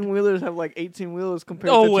 dude. 18-wheelers have like 18 wheels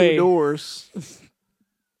compared No to way. 2 doors.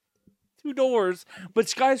 2 doors, but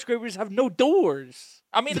skyscrapers have no doors.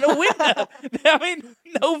 I mean, no window. I mean,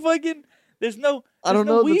 no fucking. There's no. I don't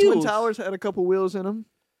there's no know. The Twin wheels. Towers had a couple wheels in them.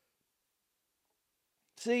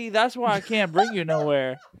 See, that's why I can't bring you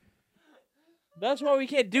nowhere. That's why we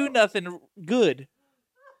can't do nothing good.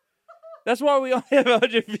 That's why we only have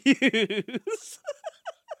 100 views.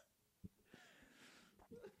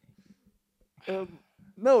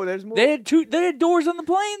 No, there's more. They had doors on the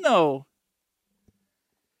plane though.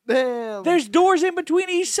 Damn. There's doors in between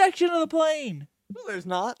each section of the plane. No, there's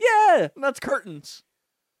not. Yeah. That's curtains.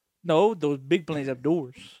 No, those big planes have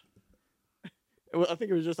doors. I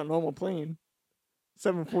think it was just a normal plane.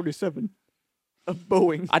 747. A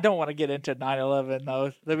Boeing. I don't want to get into 9/11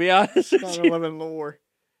 though. To be honest with you. 9/11 lore.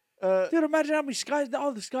 Dude, imagine how many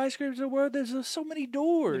all the skyscrapers there were. There's so many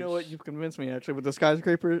doors. You know what? You've convinced me actually with the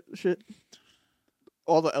skyscraper shit.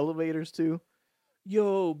 All the elevators too.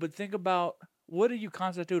 Yo, but think about what do you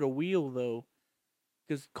constitute a wheel though?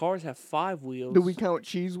 Because cars have 5 wheels. Do we count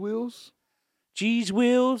cheese wheels? Cheese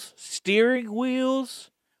wheels, steering wheels,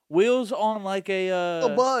 wheels on like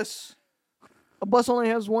a bus. A bus only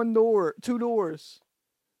has 2 doors.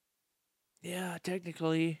 Yeah,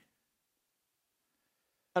 technically.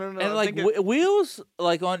 I don't know. And like wheels,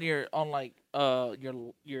 like on your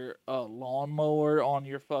lawnmower, on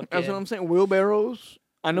your fucking. That's what I'm saying. Wheelbarrows.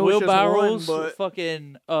 I know wheelbarrows, it's just one, but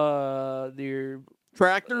fucking your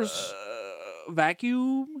tractors,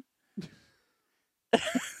 vacuum,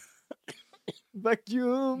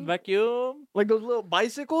 vacuum, like those little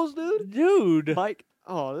bicycles, dude. Bike.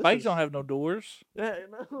 Oh, bikes don't have no doors. Yeah,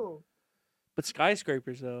 no. But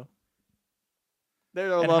skyscrapers though.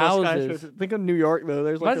 There are a and lot houses. of skyscrapers. Think of New York though.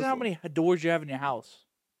 There's imagine how many doors you have in your house.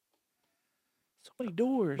 So many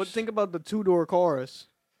doors. But think about the 2-door cars.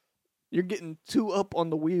 You're getting 2 up on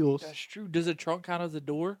the wheels. That's true. Does a trunk count as a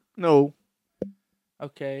door? No.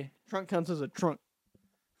 Okay. Trunk counts as a trunk.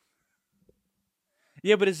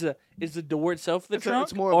 Yeah, but is the door itself the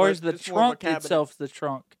trunk, or is the trunk itself the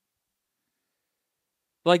trunk?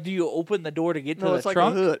 Like, do you open the door to get to the it's like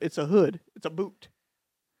trunk? a hood. It's a hood. It's a boot.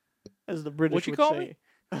 As the British what you would call say.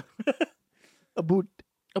 me? A boot.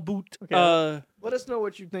 A boot. Okay. Let us know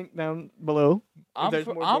what you think down below. I'm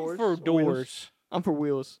for doors. I'm for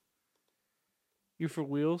wheels. You for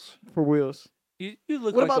wheels? For wheels. You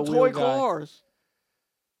look what like about a wheel toy cars?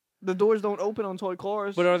 The doors don't open on toy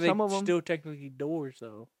cars. But are they Some of them... still technically doors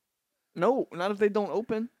though? No, not if they don't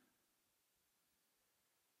open.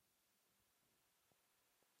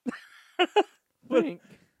 Think.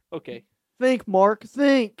 Okay. Think, Mark.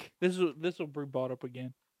 Think. This will be brought up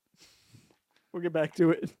again. We'll get back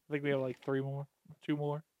to it. I think we have like 3 more, 2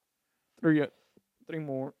 more, 3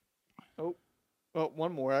 more. Oh,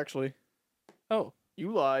 1 more actually. Oh,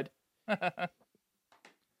 you lied.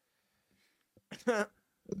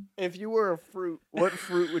 If you were a fruit, what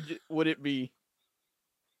fruit would it be?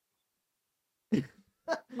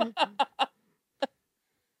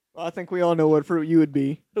 I think we all know what fruit you would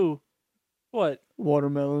be. Who? What?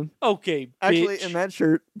 Watermelon. Okay, actually, bitch. in that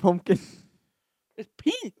shirt, pumpkin. It's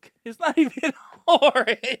pink. It's not even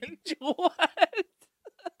orange. What?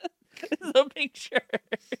 It's a pink shirt.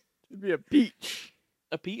 It'd be a peach.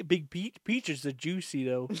 A big peach? Peaches are juicy,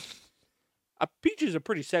 though. Peaches are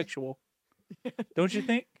pretty sexual. Don't you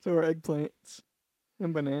think? So are eggplants.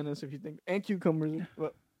 And bananas, if you think. And cucumbers.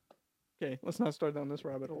 But, okay, let's not start down this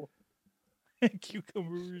rabbit hole.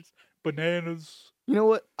 Cucumbers, bananas. You know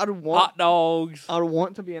what? Hot dogs. I'd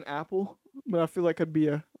want to be an apple, but I feel like I'd be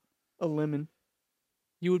a lemon.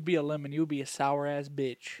 You would be a lemon. You would be a sour ass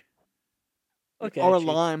bitch. Or a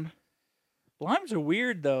lime. Limes are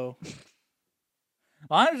weird though.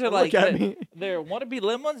 Limes are like they're want to be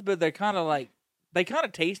lemons, but they're kind of like they kind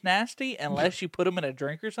of taste nasty unless you put them in a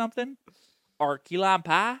drink or something. Or key lime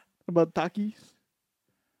pie. What about Takis?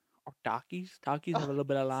 Or Takis. Takis have a little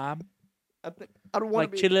bit of lime. I think I don't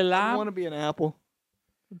want like chili lime. I want to be an apple.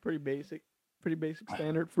 Pretty basic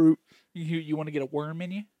standard fruit. You want to get a worm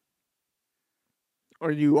in you?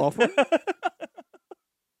 Are you offering?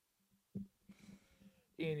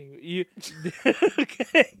 Anyway,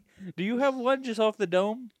 okay. Do you have one just off the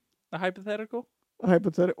dome? A hypothetical? A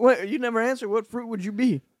hypothetical. Wait, you never answered. What fruit would you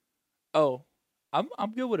be? Oh, I'm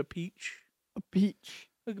good with a peach. A peach.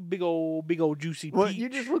 Like a big old juicy peach. Well, you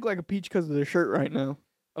just look like a peach because of the shirt right now.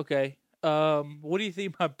 Okay. What do you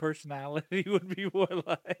think my personality would be more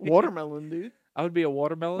like? Watermelon, dude. I would be a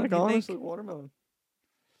watermelon. Like honestly, watermelon.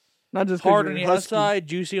 Not just hard on the outside,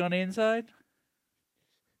 juicy on the inside.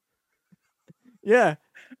 Yeah,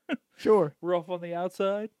 sure. Rough on the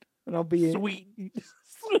outside, and I'll be sweet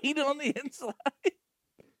on the inside.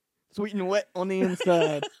 Sweet and wet on the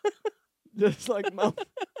inside, just like my.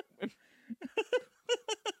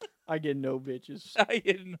 I get no bitches. I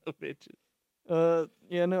get no bitches.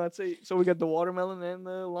 Yeah, no, I'd say so. We got the watermelon and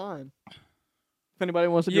the lime. If anybody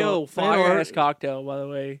wants to do Yo, a fan fire art, ass cocktail, by the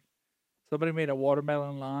way. Somebody made a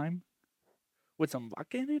watermelon lime with some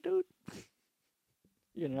vodka in it, dude.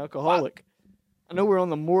 you're an alcoholic. I know we're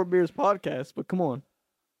on the More Beers podcast, but come on.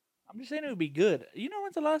 I'm just saying it would be good. You know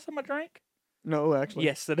when's the last time I drank? No, actually.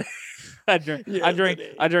 Yesterday. I drank.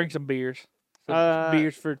 Yesterday. I drank some beers.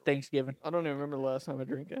 Beers for Thanksgiving. I don't even remember the last time I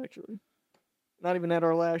drank, actually. Not even at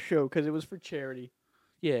our last show, because it was for charity.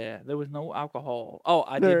 Yeah, there was no alcohol. Oh,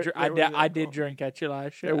 I There did. was I alcohol. did drink at your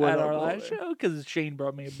last show. There was At our alcohol last there. show, because Shane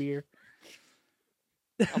brought me a beer.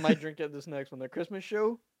 I might drink at this next one, the Christmas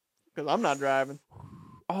show, because I'm not driving.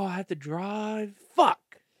 Oh, I have to drive. Fuck.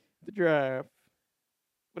 The drive.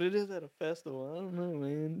 But it is at a festival. I don't know,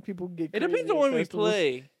 man. People get It crazy depends on at when we festivals.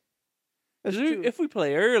 play. That's 'Cause true. if we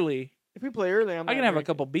play early, If we play early, I'm I not can have a drinking.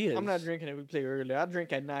 couple beers. I'm not drinking if we play early. I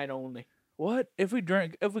drink at night only. What? If we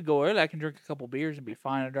go early, I can drink a couple beers and be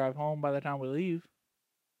fine and drive home by the time we leave.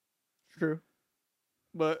 True.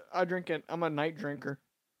 But I'm a night drinker.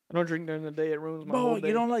 I don't drink during the day. It ruins my Oh, whole day.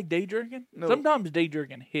 you don't like day drinking? No. Sometimes day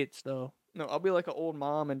drinking hits though. No, I'll be like an old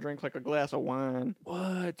mom and drink like a glass of wine.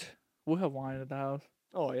 What? We'll have wine at the house.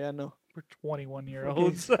 Oh, yeah, no. We're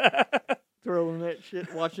 21-year-olds. Throwing that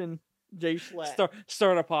shit, watching Jay Schlatt.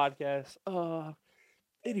 Start a podcast. We're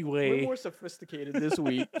Anyway, more sophisticated this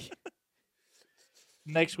week.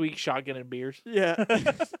 next week shotgun and beers. Yeah.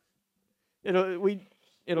 It'll we're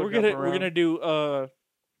jump gonna around. do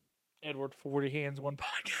Edward 40 Hands One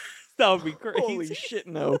podcast. That would be crazy. Holy shit,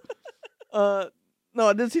 no. No,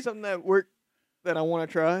 I did see something at work that I want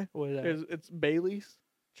to try. What is that? It's Bailey's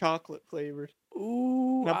chocolate flavored.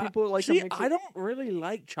 Ooh, Now people like to see, mix I it. don't really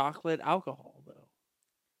like chocolate alcohol though.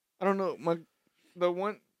 I don't know. My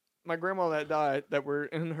grandma that died that we're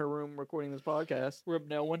in her room recording this podcast. Rip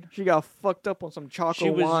no one. She got fucked up on some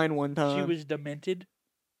chocolate wine one time. She was demented.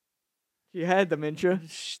 She had dementia.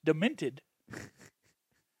 Demented. I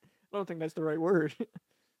don't think that's the right word.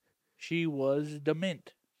 She was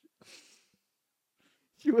dement.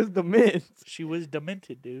 She was dement. She was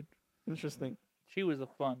demented, dude. Interesting. She was a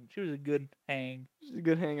good hang. She's a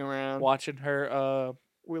good hang around. Watching her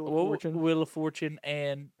Wheel of Fortune. Wheel of Fortune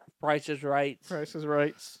and Price is Right. Price is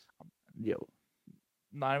Right. Yo,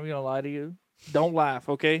 not even gonna lie to you. Don't laugh,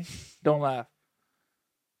 okay? Don't laugh.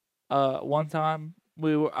 One time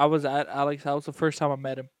I was at Alec's house. The first time I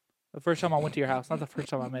met him. The first time I went to your house. Not the first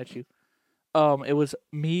time I met you. It was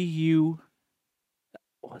me, you.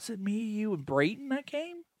 Was it me, you, and Brayton that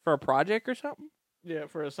came for a project or something? Yeah,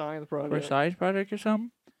 for a science project. For a science project or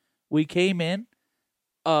something. We came in,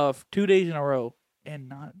 2 days in a row, and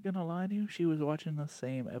not gonna lie to you, she was watching the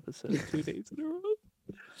same episode 2 days in a row.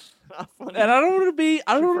 Not funny. And I don't want to be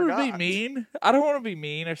forgot. mean. I don't want to be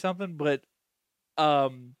mean or something, but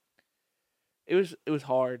it was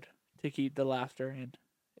hard to keep the laughter in.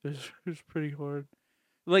 It was pretty hard.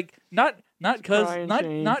 Like not cause crying not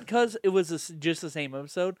shame. not cause it was just the same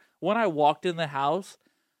episode. When I walked in the house,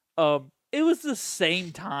 it was the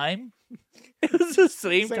same time. It was the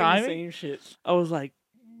same time. Same shit. I was like,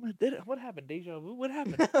 what happened? Deja vu? What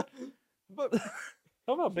happened? But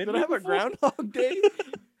How about did I have a Groundhog Day?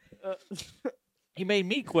 She made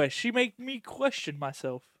me question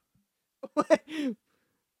myself. I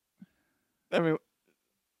mean,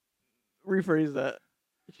 rephrase that.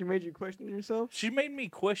 She made you question yourself? She made me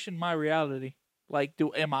question my reality. Like,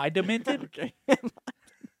 am I demented? Okay.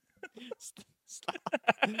 Stop.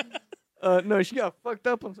 No, she got fucked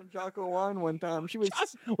up on some choco wine one time. She was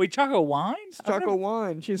Wait, choco wines? choco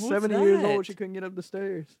wine. She's What's 70 years that? old. She couldn't get up the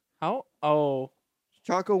stairs. How? Oh,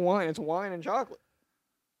 Choco wine. It's wine and chocolate.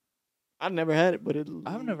 I've never had it, but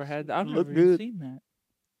I've never had that. I've look never even good. seen that.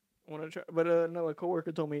 I want to try, but no, a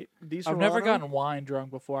coworker told me I've never gotten wine drunk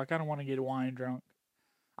before. I kind of want to get wine drunk.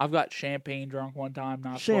 I've got champagne drunk one time.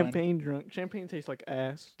 Not fun. champagne drunk. Champagne tastes like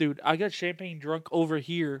ass. Dude, I got champagne drunk over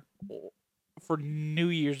here for New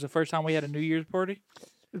Year's. The first time we had a New Year's party.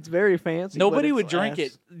 It's very fancy. Nobody but would it's drink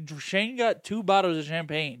ass. it. Shane got 2 bottles of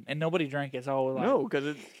champagne, and nobody drank it. So I was like, No,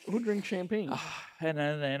 because who drinks champagne? and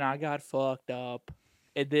then I got fucked up.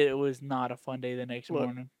 It was not a fun day the next Look,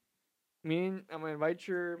 morning. I'm gonna invite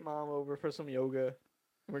your mom over for some yoga.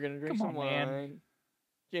 We're gonna drink Come some on, wine. man.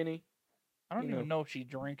 Jenny, I don't you even know if she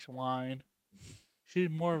drinks wine. She's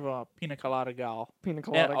more of a pina colada gal. pina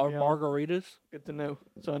colada. Or gal. margaritas. Good to know.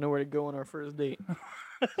 So I know where to go on our first date.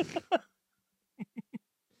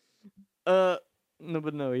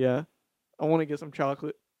 No, yeah. I want to get some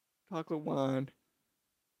chocolate wine,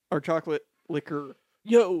 or chocolate liquor.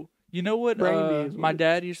 Yo, you know what? Brandy is what My it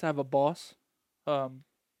dad used to have a boss,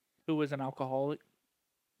 who was an alcoholic.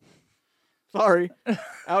 Sorry,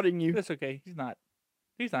 outing you. That's okay. He's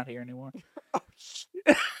not here anymore.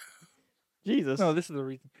 Jesus. No, this is the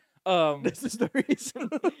reason. This is the reason.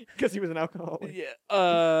 Because he was an alcoholic.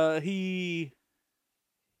 Yeah. He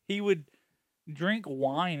would drink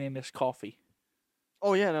wine in his coffee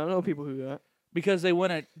Oh yeah, no, I know people who do that. because they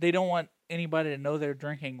don't want anybody to know they're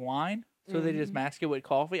drinking wine, so they just mask it with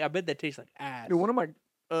coffee. I bet that tastes like ass. Dude, one of like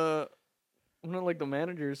the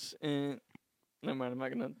managers in. Never mind, I'm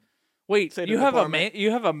not gonna. Wait, say the you have department. you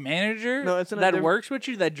have a manager No, it's in a that diff- works with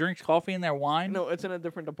you that drinks coffee in their wine No, it's in a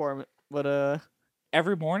different department. But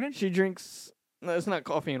every morning? she drinks. No, it's not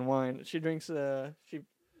coffee and wine. She drinks.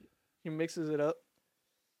 She mixes it up.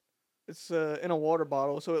 It's in a water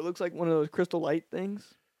bottle, so it looks like one of those Crystal Light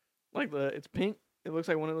things. Like it's pink. It looks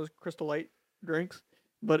like one of those Crystal Light drinks,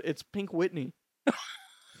 but it's Pink Whitney.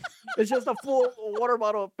 It's just a full water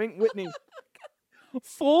bottle of Pink Whitney.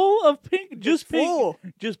 Full of pink, just full.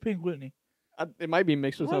 pink, just Pink Whitney. It might be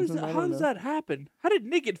mixed with something. How does that happen? How did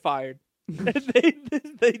Nick get fired?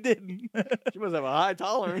 they didn't. She must have a high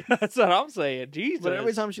tolerance. That's what I'm saying. Jesus. But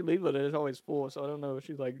every time she leaves with it, it's always full. So I don't know if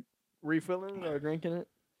she's like refilling it or drinking it.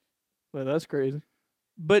 But that's crazy.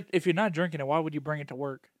 But if you're not drinking it, why would you bring it to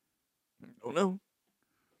work? I don't know.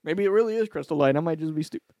 Maybe it really is Crystal Light. I might just be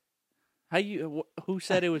stupid. Who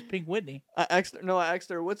said it was Pink Whitney? I asked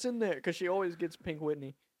her what's in there because she always gets Pink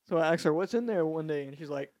Whitney. So I asked her what's in there one day, and she's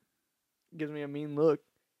like, gives me a mean look.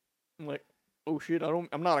 I'm like, oh shit, I'm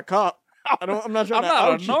not a cop. I'm not trying I'm to not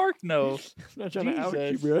out a you. narc. No, I'm not trying to out you,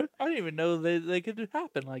 Jesus. bro. I didn't even know they could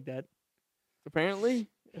happen like that. Apparently,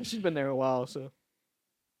 she's been there a while, so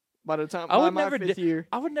by the time I would my never fifth year,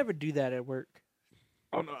 I would never do that at work.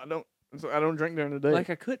 oh no, I don't. So I don't drink during the day. Like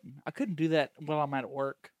I couldn't do that while I'm at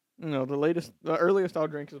work. No, the earliest I'll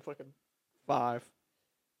drink is fucking 5.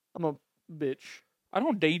 I'm a bitch. I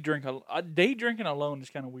don't day drink. Day drinking alone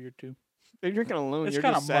is kind of weird too. Day drinking alone, It's you're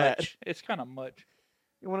kind just of sad. much. It's kind of much.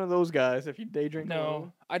 You're one of those guys. If you day drink No,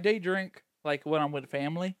 alone, I day drink like when I'm with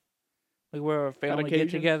family, like where a family get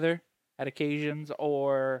occasions? together at occasions,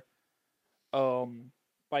 or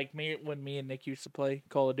like when me and Nick used to play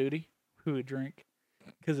Call of Duty, we would drink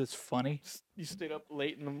because it's funny. you stayed up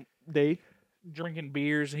late in the day. Drinking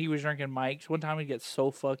beers, he was drinking Mike's. One time he gets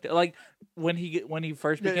so fucked up. Like when he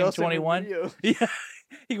first became y'all sent me 21, video. yeah,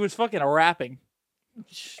 he was fucking rapping.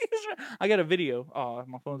 I got a video. Oh,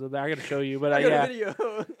 my phone's up there. I gotta show you. But I got yeah, a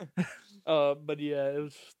video. but yeah, it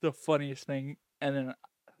was the funniest thing. And then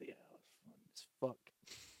yeah, it was fun as fuck.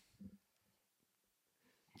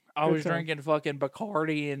 I Good was time. drinking fucking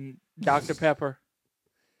Bacardi and Dr. Pepper,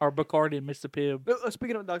 or Bacardi and Mr. Pibb.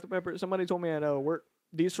 Speaking of Dr. Pepper, somebody told me at work,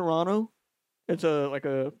 Di Serrano. It's I don't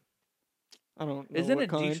know. Isn't what it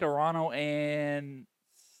kind. Di Serrano and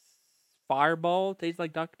Fireball tastes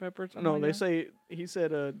like Dr. Pepper? Or something No, like they that? say he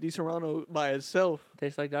said Di Serrano by itself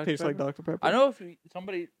Tastes like Dr. tastes Pepper. like Dr. Pepper. I know if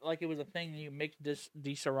somebody like it was a thing you mix this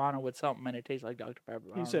Di Serrano with something and it tastes like Dr. Pepper.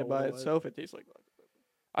 I He don't said know by what it was. itself it tastes like Dr. Pepper.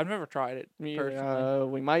 I've never tried it personally.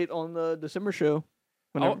 We might on the December show.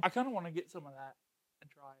 I kind of want to get some of that and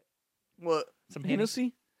try it. What? Some Hennessy?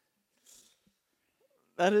 Hennessy?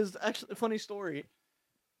 That is actually a funny story.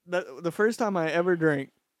 That the first time I ever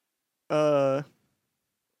drank,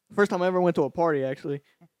 first time I ever went to a party actually,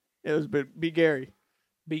 it was B. Gary.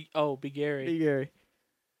 Big Gary. B. Gary.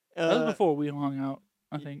 That was before we hung out,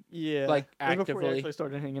 I think. Yeah. Like, It was before we actively. actually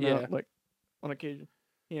started hanging Yeah. out, like on occasion.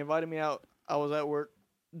 He invited me out. I was at work,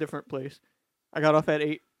 different place. I got off at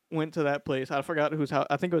 8, went to that place. I forgot whose house.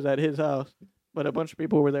 I think it was at his house. But a bunch of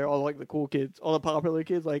people were there, all like the cool kids, all the popular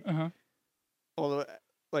kids, like all the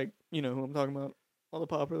you know who I'm talking about. All the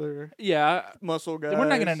popular Yeah. muscle guys. We're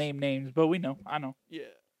not gonna name names, but we know. I know. Yeah.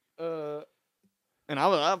 And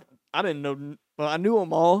I didn't know. Well, I knew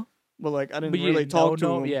them all, but like I didn't But you really didn't talk to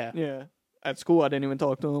know them. them, yeah. Yeah. At school, I didn't even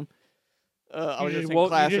talk to them. I was just in You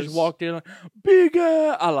classes. just walked in like, big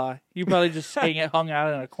guy. I lie. You probably just hung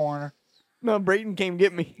out in a corner. No, Brayton came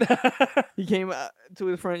get me. He came out to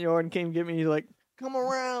his front yard and came get me. He's like, "Come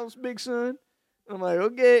around, big son." I'm like,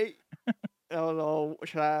 "Okay." I was all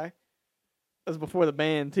shy. That was before the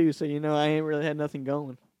band too, so I ain't really had nothing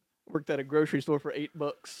going. Worked at a grocery store for $8.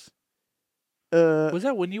 Was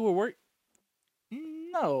that when you were work?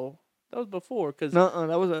 No, that was before. Cause No,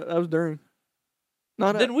 that was during.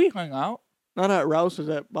 Not then we hung out. not at Rouse's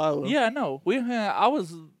at Bilo. Yeah, no, we hung out. I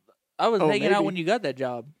was Oh, hanging out maybe. when you got that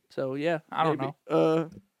job. So yeah, I don't know.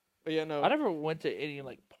 But yeah, no. I never went to any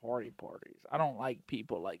like parties. I don't like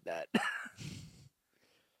people like that.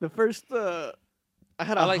 The first I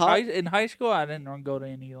had a I like hot. in high school. I didn't go to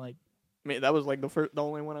any like. I mean, that was like the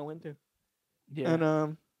only one I went to. Yeah.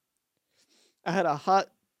 And I had a hot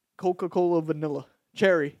Coca-Cola vanilla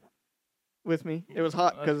cherry with me. It was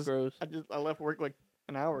hot That's because gross. I left work like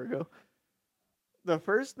an hour ago. the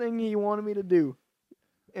first thing he wanted me to do,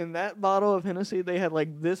 in that bottle of Hennessy, they had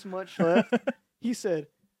like this much left. He said,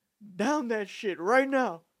 "Down that shit right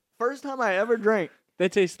now." First time I ever drank. They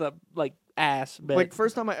taste like ass. Bet. Like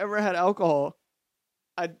first time I ever had alcohol.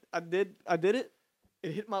 I did it.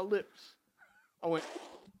 It hit my lips. I went.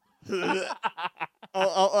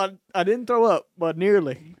 I didn't throw up, but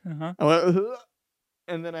nearly. Uh-huh. I went,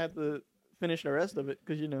 and then I had to finish the rest of it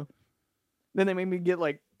because Then they made me get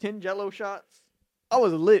like 10 Jello shots. I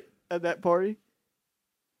was lit at that party,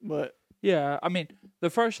 but Yeah, I mean,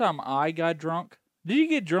 the first time I got drunk, did you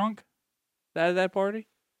get drunk at that party?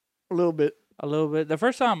 a little bit. A little bit. The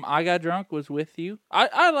first time I got drunk was with you.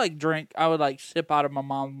 I like drink. I would like sip out of my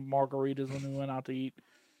mom's margaritas when we went out to eat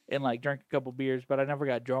and like drink a couple beers, but I never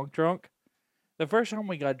got drunk. The first time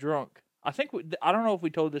we got drunk, I don't know if we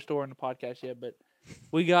told this story in the podcast yet, but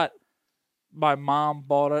my mom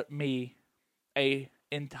bought me a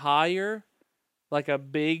entire, like a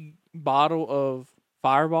big bottle of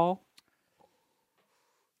Fireball.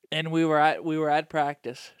 And we were at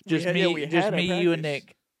practice. Just me, you and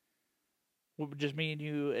Nick. Just me and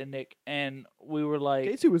you and Nick, and we were like,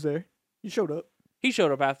 Casey was there. He showed up. He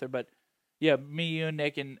showed up after, but yeah, me, you, and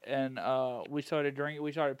Nick, and we started drinking.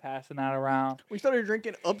 We started passing that around. We started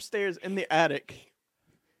drinking upstairs in the attic,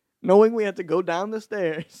 knowing we had to go down the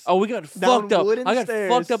stairs. Oh, we got fucked up. I got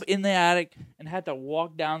stairs. fucked up in the attic and had to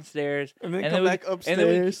walk downstairs and then come back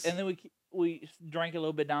upstairs. And then we drank a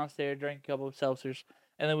little bit downstairs, drank a couple of seltzers,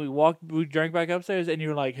 and then we drank back upstairs. And you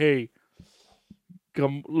were like, "Hey,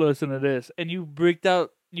 come listen to this." And you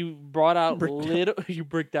brought out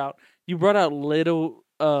little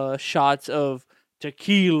shots of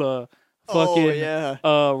tequila, fucking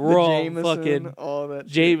rum, fucking all that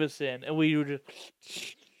Jameson, and we were just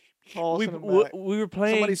we were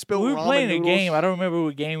playing. We were playing a game. I don't remember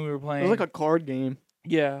what game we were playing. It was like a card game.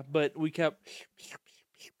 Yeah, but we kept,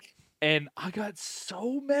 and I got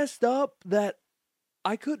so messed up that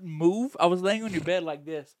I couldn't move. I was laying on your bed like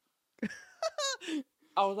this.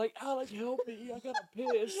 I was like, Alec, help me. I gotta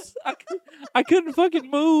piss. I couldn't fucking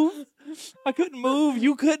move. I couldn't move.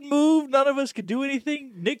 You couldn't move. None of us could do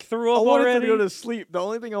anything. Nick threw up already. I wanted to go to sleep. The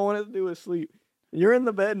only thing I wanted to do was sleep. You're in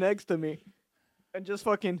the bed next to me. And just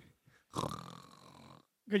fucking...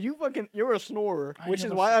 Because you're a snorer. Which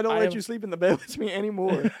is why I don't let you sleep in the bed with me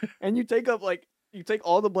anymore. And you take all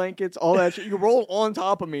the blankets, all that shit. You roll on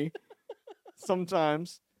top of me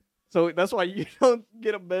sometimes. So that's why you don't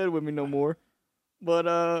get a bed with me no more.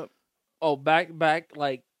 But back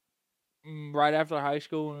like right after high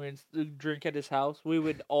school when we would drink at his house, we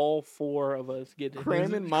would all four of us get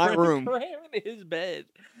cram in my room, cram in his bed,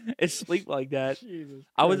 and sleep like that. Jesus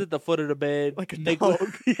I was at the foot of the bed like a dog.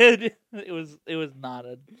 Yeah, it was not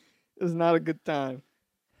a good time.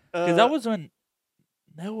 Because that was when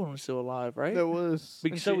that one was still alive, right? That was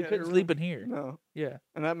because so we couldn't sleep in here. No, yeah,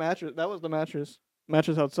 and that was the mattress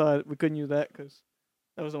outside. We couldn't use that because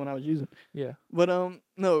that was the one I was using. Yeah. But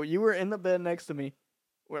no, you were in the bed next to me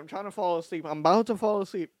where I'm trying to fall asleep. I'm about to fall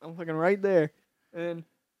asleep. I'm fucking right there. And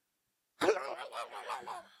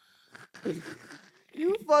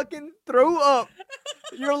you fucking throw up.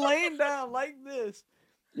 You're laying down like this.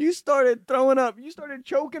 You started throwing up. You started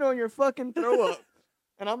choking on your fucking throw up.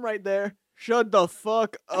 And I'm right there. Shut the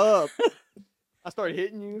fuck up. I started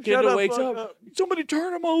hitting you. Shut the fuck up. Somebody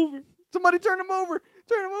turn him over. Somebody turn him over.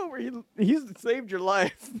 Turn him over. He's saved your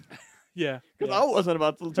life. Yeah. Because I wasn't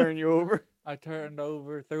about to turn you over. I turned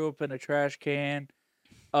over, threw up in a trash can.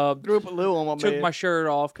 Threw up a little on my bed. Took my shirt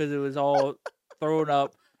off because it was all thrown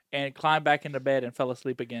up, and climbed back into bed and fell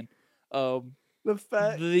asleep again.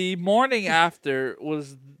 The morning after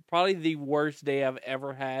was probably the worst day I've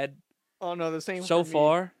ever had. Oh no, the same so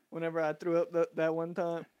far. Whenever I threw up that one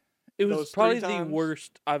time, it was probably the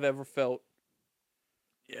worst I've ever felt.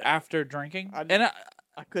 Yeah. After drinking, I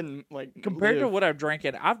couldn't compared to what I've drank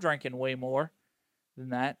in way more than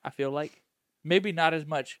that. I feel like maybe not as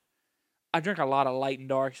much. I drank a lot of light and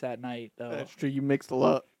darks that night, though. That's true. You mixed a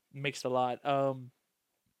lot. But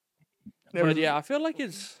yeah, I feel like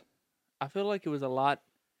it was a lot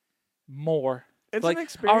more. It's an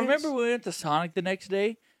experience. I remember we went to Sonic the next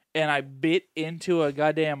day, and I bit into a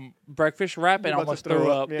goddamn breakfast wrap and almost threw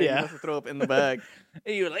up. Yeah, you must have threw up in the bag.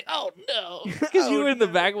 And you were like, "Oh no," because you were in the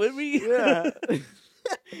bag with me. Yeah.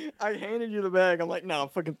 I handed you the bag. I'm like, "No,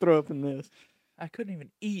 fucking throw up in this." I couldn't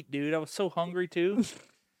even eat, dude. I was so hungry too.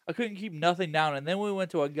 I couldn't keep nothing down. And then we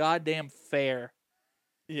went to a goddamn fair.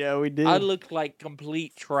 Yeah, we did. I looked like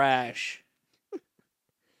complete trash.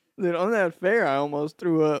 Dude, on that fair, I almost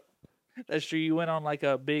threw up. That's true. You went on like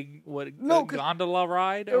a big gondola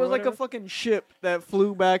ride. It was like a fucking ship that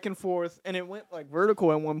flew back and forth, and it went like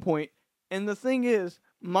vertical at one point. And the thing is,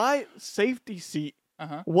 my safety seat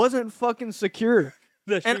Uh-huh. wasn't fucking secure.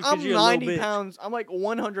 That's And true, 'cause I'm you're a little 90 bitch. pounds. I'm like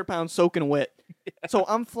 100 pounds soaking wet. So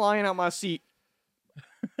I'm flying out my seat.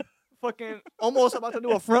 Fucking almost about to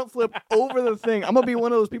do a front flip over the thing. I'm going to be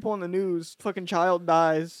one of those people on the news. Fucking child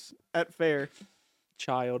dies at fair.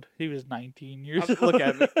 Child. He was 19 years old. Look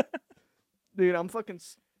at me. Dude, I'm fucking...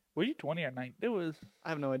 Were you 20 or 19? It was... I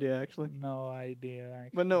have no idea, actually. No idea, actually.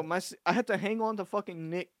 But no, I had to hang on to fucking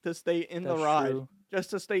Nick to stay in the That's ride. true. Just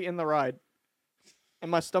to stay in the ride. And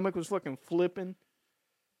my stomach was fucking flipping.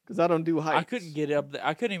 Because I don't do heights. I couldn't get up there.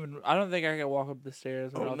 I couldn't even... I don't think I could walk up the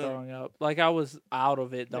stairs without no. throwing up. Like, I was out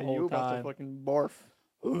of it the you whole were about to time. fucking barf.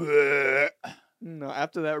 No,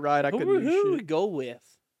 after that ride, I couldn't do Who did we shit. go with?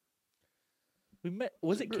 We met...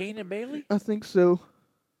 Was it Kane and Bailey? I think so.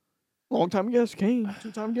 Long time guest, Kane.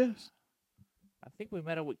 2-time guest. I think we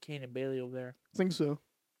met up with Kane and Bailey over there. I think so.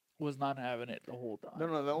 Was not having it the whole time.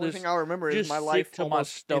 No, the only Just- thing I remember is Just my sick life to my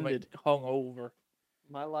almost stomach ended. hung over.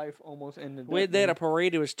 My life almost ended. We that had day. a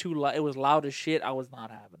parade. It was too loud. It was loud as shit. I was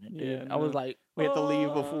not having it, dude. Yeah, I was no. like, We had to leave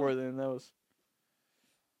 "Oh." before then. That was.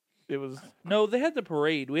 It was. No, they had the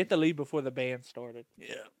parade. We had to leave before the band started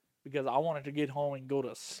Yeah. because I wanted to get home and go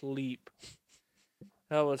to sleep.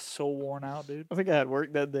 I was so worn out, dude. I think I had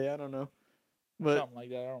work that day. I don't know. But Something like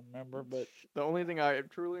that. I don't remember, but the only thing I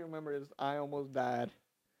truly remember is I almost died.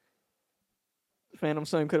 Phantom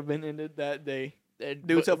Sun could have been ended that day.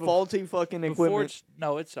 Due to faulty fucking before equipment.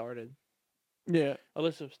 no, it started. Yeah.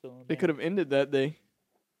 Alyssa was still in They there. could have ended that day.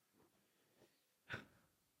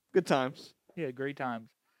 Good times. Yeah, great times.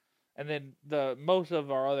 And then the most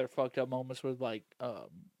of our other fucked up moments was like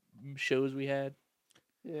shows we had.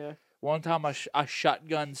 Yeah. One time I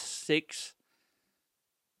shotgunned 6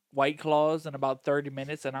 White Claws in about 30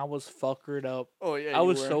 minutes, and I was fuckered up. Oh yeah. I you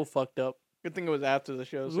was were. so fucked up. Good thing it was after the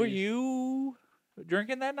show. So Were you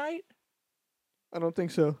drinking that night? I don't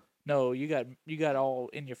think so. No, you got all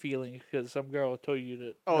in your feelings because some girl told you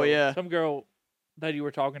to. Oh, no, yeah. Some girl that you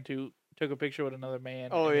were talking to took a picture with another man.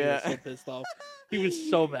 Oh, and yeah. He was so pissed off. He was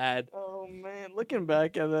so mad. Oh man, looking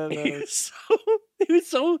back at that, He was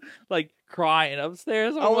so like crying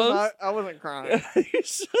upstairs. Almost. I wasn't crying. he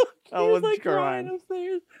was I wasn't like crying crying.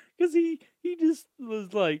 upstairs because he just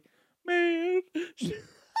was like, man.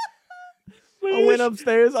 I went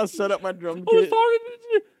upstairs. I set up my drum I was kit. talking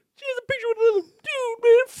to she has a picture with another dude,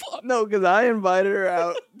 man. Fuck. No, because I invited her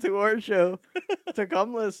out to our show to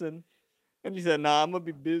come listen, and she said, "Nah, I'm gonna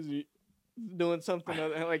be busy doing something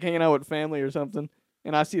like hanging out with family or something."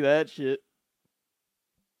 And I see that shit.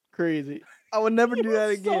 Crazy. I would never He do that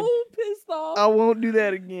was again. so pissed off. I won't do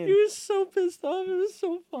that again. He was so pissed off. It was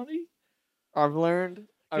so funny. I've learned.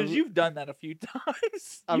 Because you've done that a few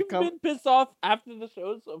times. I've You've come- been pissed off after the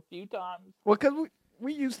shows a few times. Well, because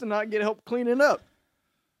we used to not get help cleaning up.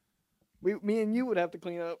 Me and you would have to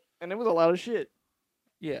clean up, and it was a lot of shit.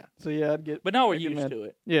 Yeah. So yeah, I'd get. But now we're I'd get used mad. to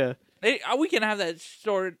it. Yeah, We can have that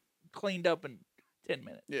store cleaned up in 10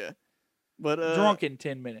 minutes. yeah. But Drunk in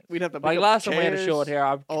 10 minutes. we'd have to pick Like up last time we had a show chairs, at here,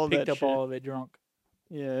 I all picked that up shit. all of it drunk.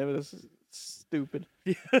 Yeah, it was stupid.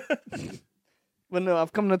 But no,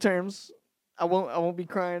 I've come to terms. I won't be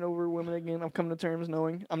crying over women again. I've come to terms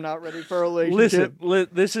knowing I'm not ready for a relationship. Listen,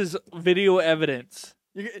 this is video evidence.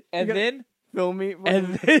 You And gotta then film me.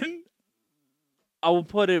 And then I will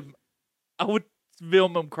I would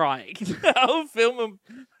film him crying. I would film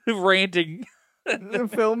him ranting.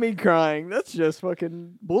 film me crying. That's just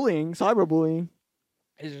fucking bullying, cyberbullying.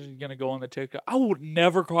 He's just gonna go on the TikTok. I would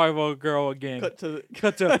never cry for a girl again. Cut to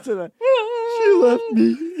Cut to cut to the. She left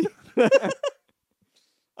me.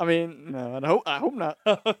 I mean, no, I hope not.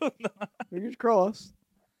 Fingers crossed.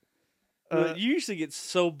 You used to get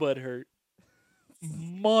so butthurt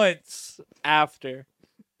months after.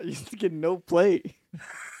 I used to get no play.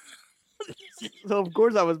 So of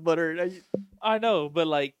course I was buttered. I know, but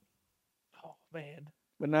like, oh man,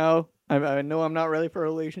 But now I know I'm not ready for a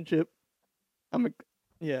relationship.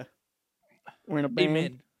 Yeah. We're in a band.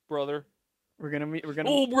 amen, brother. We're gonna meet. We're gonna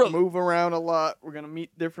Oh, brother. move around a lot. We're gonna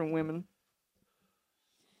meet different women.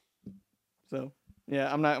 So yeah,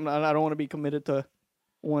 I don't want to be committed to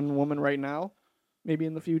one woman right now. Maybe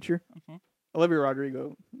in the future. Mhm. Olivia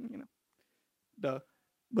Rodrigo, duh.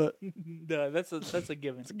 But Duh, that's a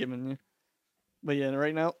given. it's a given. Yeah. But yeah,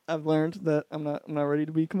 right now I've learned that I'm not ready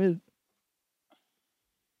to be committed.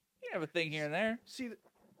 You have a thing here and there.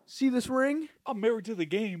 See this ring? I'm married to the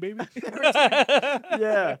game, baby.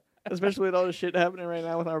 Yeah. Especially with all the shit happening right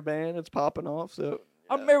now with our band, it's popping off. So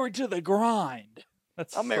I'm married to the grind.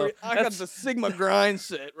 That's I'm married. I got the Sigma grind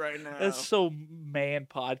set right now. That's so man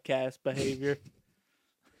podcast behavior.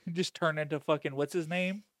 Just turn into fucking what's his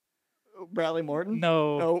name? Bradley Martin?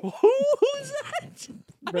 No. No. Who's that?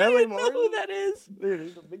 I Bradley don't even know who Martin? that is. Dude,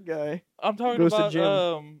 he's a big guy. I'm talking Goes to about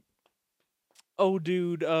gym. oh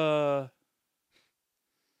dude, Joe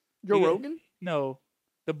Yeah. Rogan? no.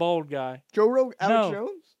 The bald guy. Joe Rogan? Alex No.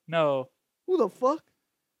 Jones? No. Who the fuck?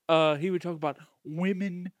 He would talk about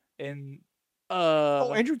women and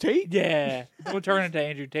Oh, Andrew Tate? yeah. We'll turn into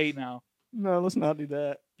Andrew Tate now. No, let's not do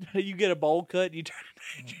that. You get a bowl cut, you turn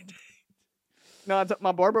into Andrew Tate. No,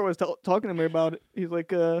 my barber was talking to me about it. He's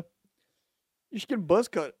like, you should get a buzz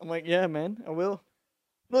cut. I'm like, yeah, man, I will.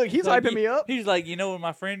 Look, he's Like, hyping me up. He's like, you know what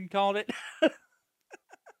my friend called it?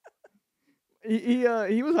 He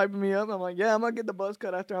was hyping me up. I'm like, yeah, I'm gonna get the buzz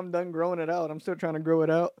cut after I'm done growing it out. I'm still trying to grow it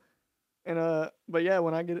out. And but yeah,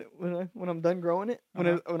 when I get it, when I'm done growing it,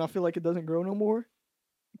 when I feel like it doesn't grow no more,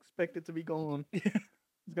 expect it to be gone.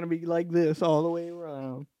 It's gonna be like this all the way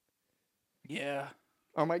around. Yeah.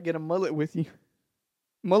 Or I might get a mullet with you.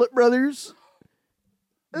 Mullet brothers.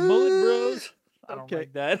 Mullet bros. I don't Okay.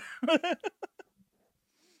 like that.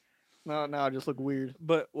 No, I just look weird.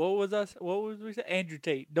 But what was we say? Andrew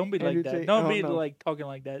Tate. Don't be Andrew like that. Tate. Don't Oh, be no. like talking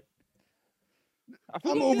like that. I'm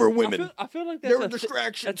like over that- women. I feel like that's They're a a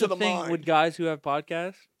distraction that's to a the thing mind. with guys who have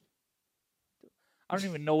podcasts. I don't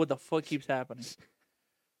even know what the fuck keeps happening.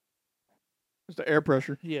 It's the air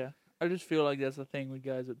pressure. Yeah, I just feel like that's a thing with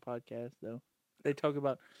guys with podcasts. Though they talk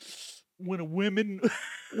about when a women.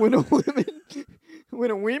 When a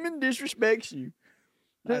woman disrespects you,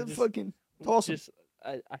 that's just- fucking awesome.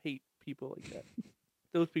 I hate people like that.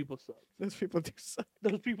 Those people suck. Those people do suck.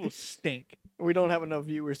 Those people stink. We don't have enough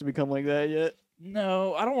viewers to become like that yet.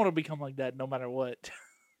 No, I don't want to become like that no matter what.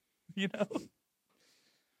 You know,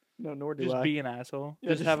 No, nor do just I. be an asshole.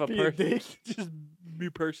 Yeah, just have a be dick. Just be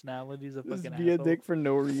personalities a Just fucking be asshole. a dick for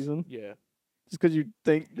no reason. Yeah. Just because you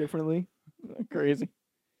think differently. Crazy.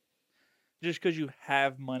 Just because you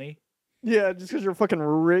have money. Yeah, just because you're fucking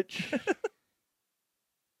rich.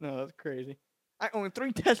 No, that's crazy. I own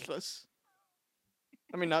 3 Teslas.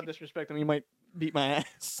 I mean, not disrespect him. He might beat my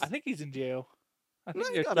ass. I think he's in jail. I think No,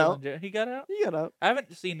 he they're got still in out. jail. He got out? He got out. I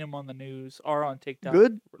haven't seen him on the news or on TikTok.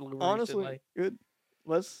 Good. recently. Honestly, good.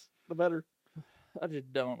 Less, the better. I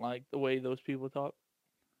just don't like the way those people talk.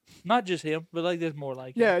 Not just him, but like there's more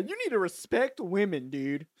like Yeah, him. you need to respect women,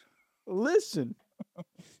 dude. Listen.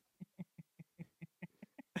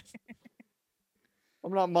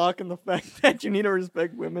 I'm not mocking the fact that you need to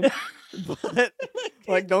respect women, but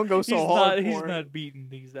like, don't go so hard. He's for it. not beating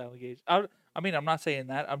these allegations. I mean, I'm not saying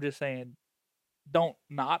that. I'm just saying, don't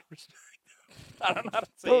not respect. I don't know how to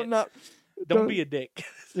say Don't it. not. Don't be a dick.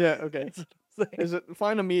 Yeah. Okay. That's what I'm saying. Is it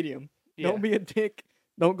find a medium? Yeah. Don't be a dick.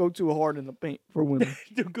 Don't go too hard in the paint for women.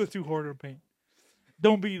 Don't go too hard in the paint.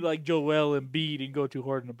 Don't be like Joel Embiid and go too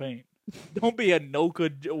hard in the paint. Don't be a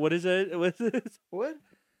Noka. What is it? What's this? What?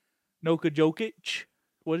 Noka Jokic.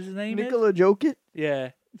 What is his name? Nikola Jokic,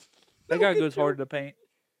 Yeah, that guy Jokic, goes hard in the paint.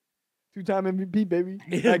 2-time MVP, baby,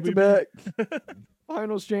 Yeah, back to baby. back,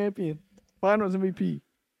 Finals champion, Finals MVP.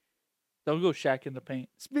 Don't go Shaq in the paint.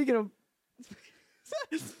 Speaking of,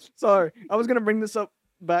 sorry, I was gonna bring this up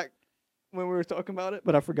back when we were talking about it,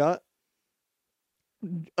 but I forgot.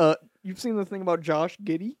 You've seen the thing about Josh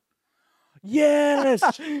Giddey? Yes,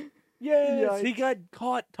 yes. He Yikes. got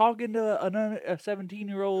caught talking to a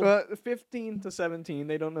 17-year-old. 15 to 17.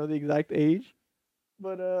 They don't know the exact age,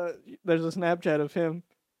 but there's a Snapchat of him,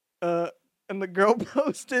 and the girl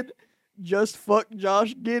posted, "Just fuck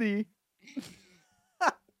Josh Giddey,"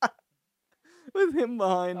 with him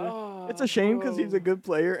behind her. It's a shame because he's a good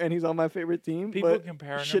player and he's on my favorite team. People but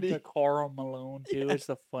comparing him shitty, to Karl Malone too. Yeah. It's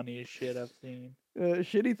the funniest shit I've seen.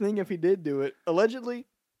 shitty thing if he did do it. Allegedly,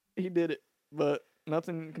 he did it, but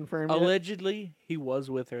nothing confirmed yet. Allegedly, he was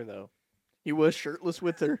with her though. He was shirtless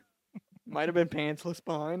with her. Might have been pantsless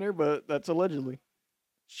behind her, but that's allegedly.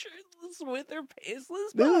 Shirtless with her,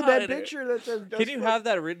 pantsless. Dude, behind that her. picture that says. Can you have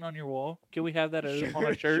that written on your wall? Can we have that on a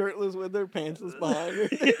shirt? Shirtless with her, pantsless behind her.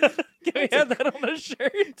 Yeah. Can we have that on a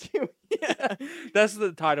shirt? Yeah. That's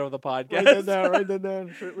the title of the podcast. Write that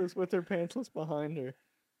down. Shirtless with her, pantsless behind her.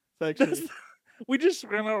 It's actually. We just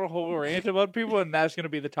ran out a whole rant about people, and that's going to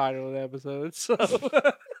be the title of the episode. So,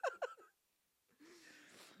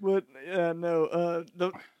 But yeah, no.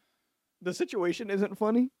 The situation isn't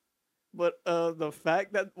funny, but the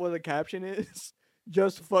fact that what the caption is,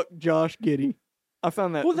 just fuck Josh Giddey. I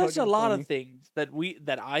found that. well, that's a fucking lot funny. of things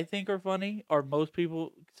that I think are funny, or most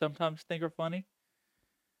people sometimes think are funny,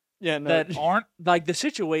 Yeah, no. that aren't like the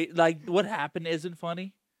situation. Like what happened isn't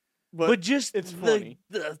funny, but just it's the, funny.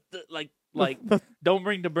 the like don't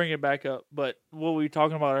bring it back up. But what we were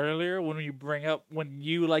talking about earlier, when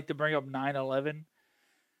you like to bring up 9/11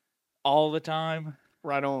 all the time.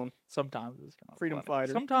 Right on. Sometimes it's kind of Freedom funny.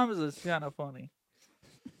 fighter. Sometimes it's kind of funny.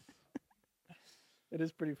 It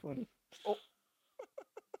is pretty funny. Oh.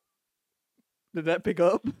 Did that pick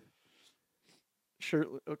up?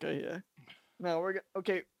 Shirtless. Okay, yeah. Now we're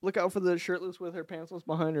okay. Look out for the shirtless with her pantsless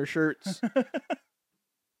behind her shirts.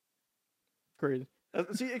 Crazy.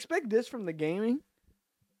 See, expect this from the gaming,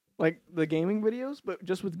 like the gaming videos, but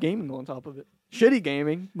just with gaming on top of it. Shitty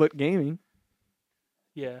gaming, but gaming.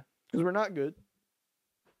 Yeah. Because we're not good,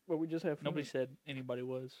 but we just have fun. Nobody said anybody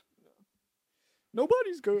was.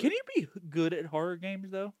 Nobody's good. Can you be good at horror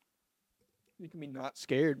games though? You can be not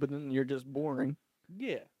scared, but then you're just boring.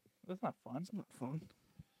 Yeah, that's not fun. It's not fun.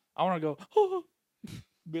 I want to go, oh,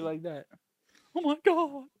 be like that. Oh my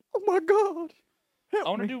god. Oh my god. I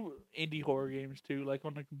want to do indie horror games too, like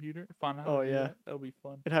on the computer. Find out. Oh yeah, that'll be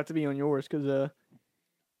fun. It'd have to be on yours because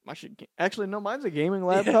my shit. Actually, no, mine's a gaming Yeah,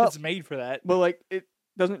 laptop. it's made for that. But like it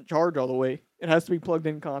doesn't charge all the way. It has to be plugged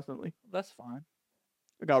in constantly. That's fine.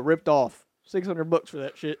 It got ripped off. $600 for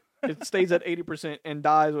that shit. It stays at 80% and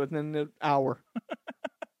dies within an hour.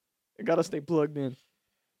 It gotta stay plugged in.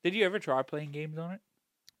 Did you ever try playing games on it?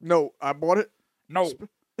 No, I bought it. No.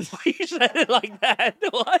 Why you said it like that?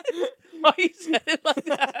 What? Why you said it like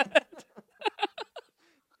that?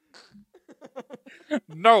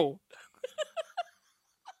 No.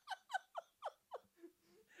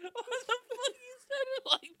 What the fuck you said it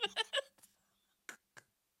like that?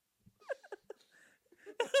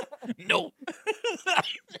 No.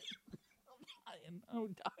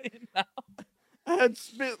 I'm dying now. I had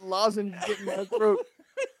spit lozenges in my throat.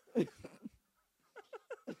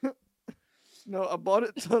 No, I bought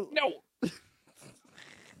it to. No.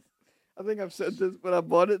 I think I've said this, but I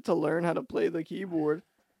bought it to learn how to play the keyboard,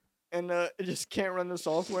 and it just can't run the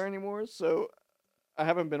software anymore. So I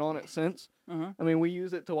haven't been on it since. Uh-huh. I mean, we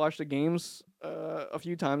use it to watch the games a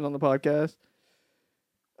few times on the podcast.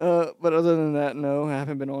 But other than that, no, I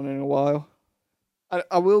haven't been on it in a while.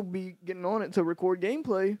 I will be getting on it to record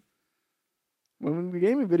gameplay when the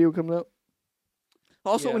gaming video comes up.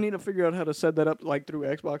 Also, Yeah. we need to figure out how to set that up like through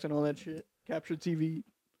Xbox and all that shit. Capture TV,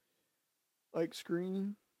 like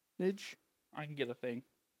screenage. I can get a thing.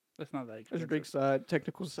 That's not that That's expensive. big side,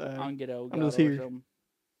 technical side. I can get a. I'm just here.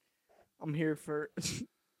 I'm here for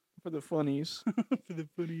for the funnies. For the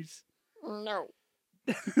funnies. No.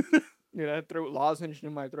 Dude, I had throat lozenge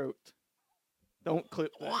in my throat. Don't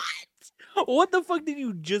clip that. What? What the fuck did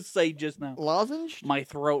you just say just now? Lozenged? My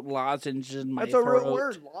throat lozenged in my That's throat. a real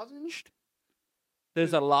word. Lozenged?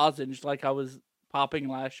 There's a lozenge, like I was popping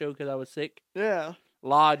last show because I was sick. Yeah.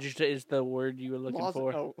 Lodged is the word you were looking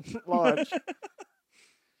for. Oh, lodge.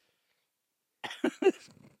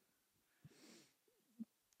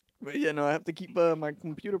 But yeah, no, I have to keep my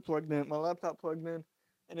computer plugged in, my laptop plugged in,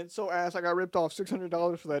 and it's so ass. I got ripped off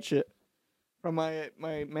 $600 for that shit from my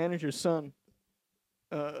manager's son.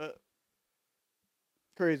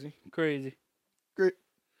 Crazy. Crazy. Great.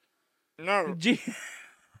 No. Jesus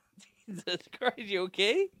Christ, you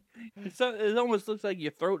okay? It almost looks like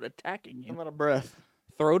your throat attacking you. I'm out of breath.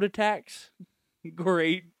 Throat attacks?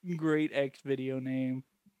 Great X video name.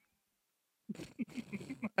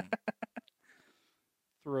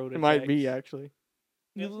 Throat attacks. It might be, actually.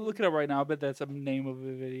 You look it up right now. I bet that's the name of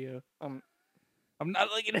a video. I'm not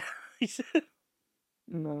looking at it.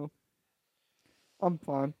 No. I'm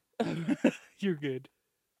fine. You're good.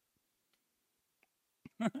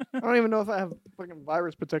 I don't even know if I have fucking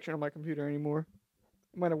virus protection on my computer anymore.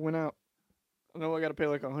 It might have went out. I know I got to pay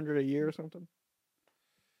like $100 a year or something.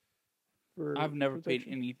 I've never paid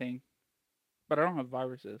anything, but I don't have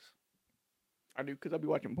viruses. I do because I be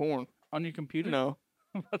watching porn. On your computer? No.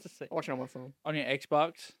 I'm about to say. I watch it on my phone. On your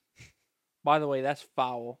Xbox? By the way, that's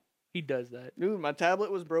foul. He does that. Dude, my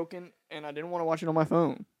tablet was broken and I didn't want to watch it on my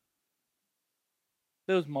phone.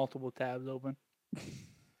 There was multiple tabs open.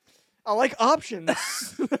 I like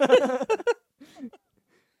options.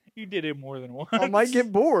 You did it more than once. I might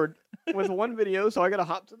get bored with one video, so I gotta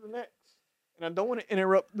hop to the next. And I don't want to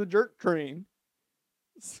interrupt the jerk train.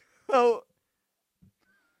 So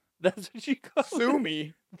That's what you call sue it.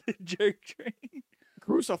 me. The jerk train.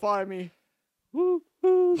 Crucify me. Woo,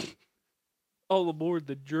 woo. All aboard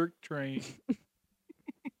the jerk train.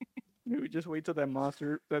 Dude, just wait till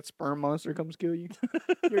that sperm monster comes kill you.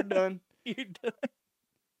 You're done. You're done.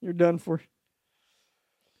 You're done for.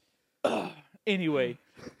 Anyway,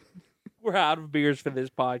 we're out of beers for this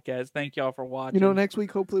podcast. Thank y'all for watching. You know, next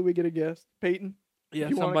week hopefully we get a guest. Peyton. Yeah,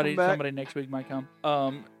 you wanna come back? somebody next week might come.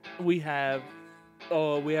 We have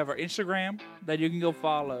our Instagram that you can go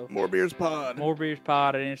follow. More Beers Pod. More Beers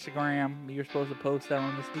Pod on Instagram. You're supposed to post that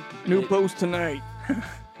on this week. New post tonight.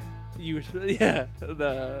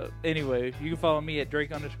 Anyway, you can follow me at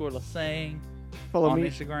Drake_Lasang Follow on me.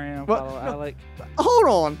 Instagram. What? Follow No. Alec. Hold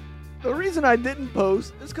on. The reason I didn't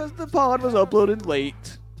post is because the pod was uploaded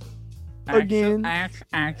late. Again.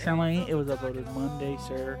 Actually, it was uploaded Monday,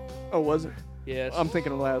 sir. Oh, was it? Yes. I'm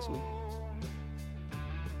thinking of last week.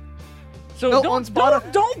 So No, don't, on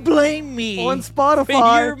Spotify- don't blame me On for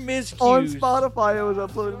Spotify. your miscues. On Spotify, it was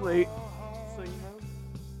uploaded late. So you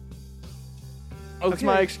know. That's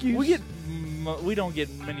my excuse. We don't get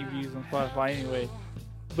many views on Spotify anyway.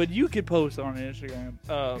 But you could post on Instagram.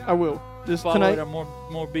 I will. Just Follow tonight. it at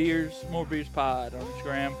more beers pod on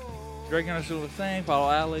Instagram. Drake_Lasang. Follow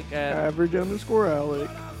Alec at Average_Alec.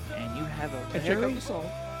 and you have a And check out the song.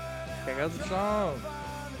 check out the song.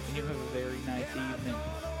 And you have a very nice evening.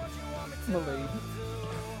 Malay.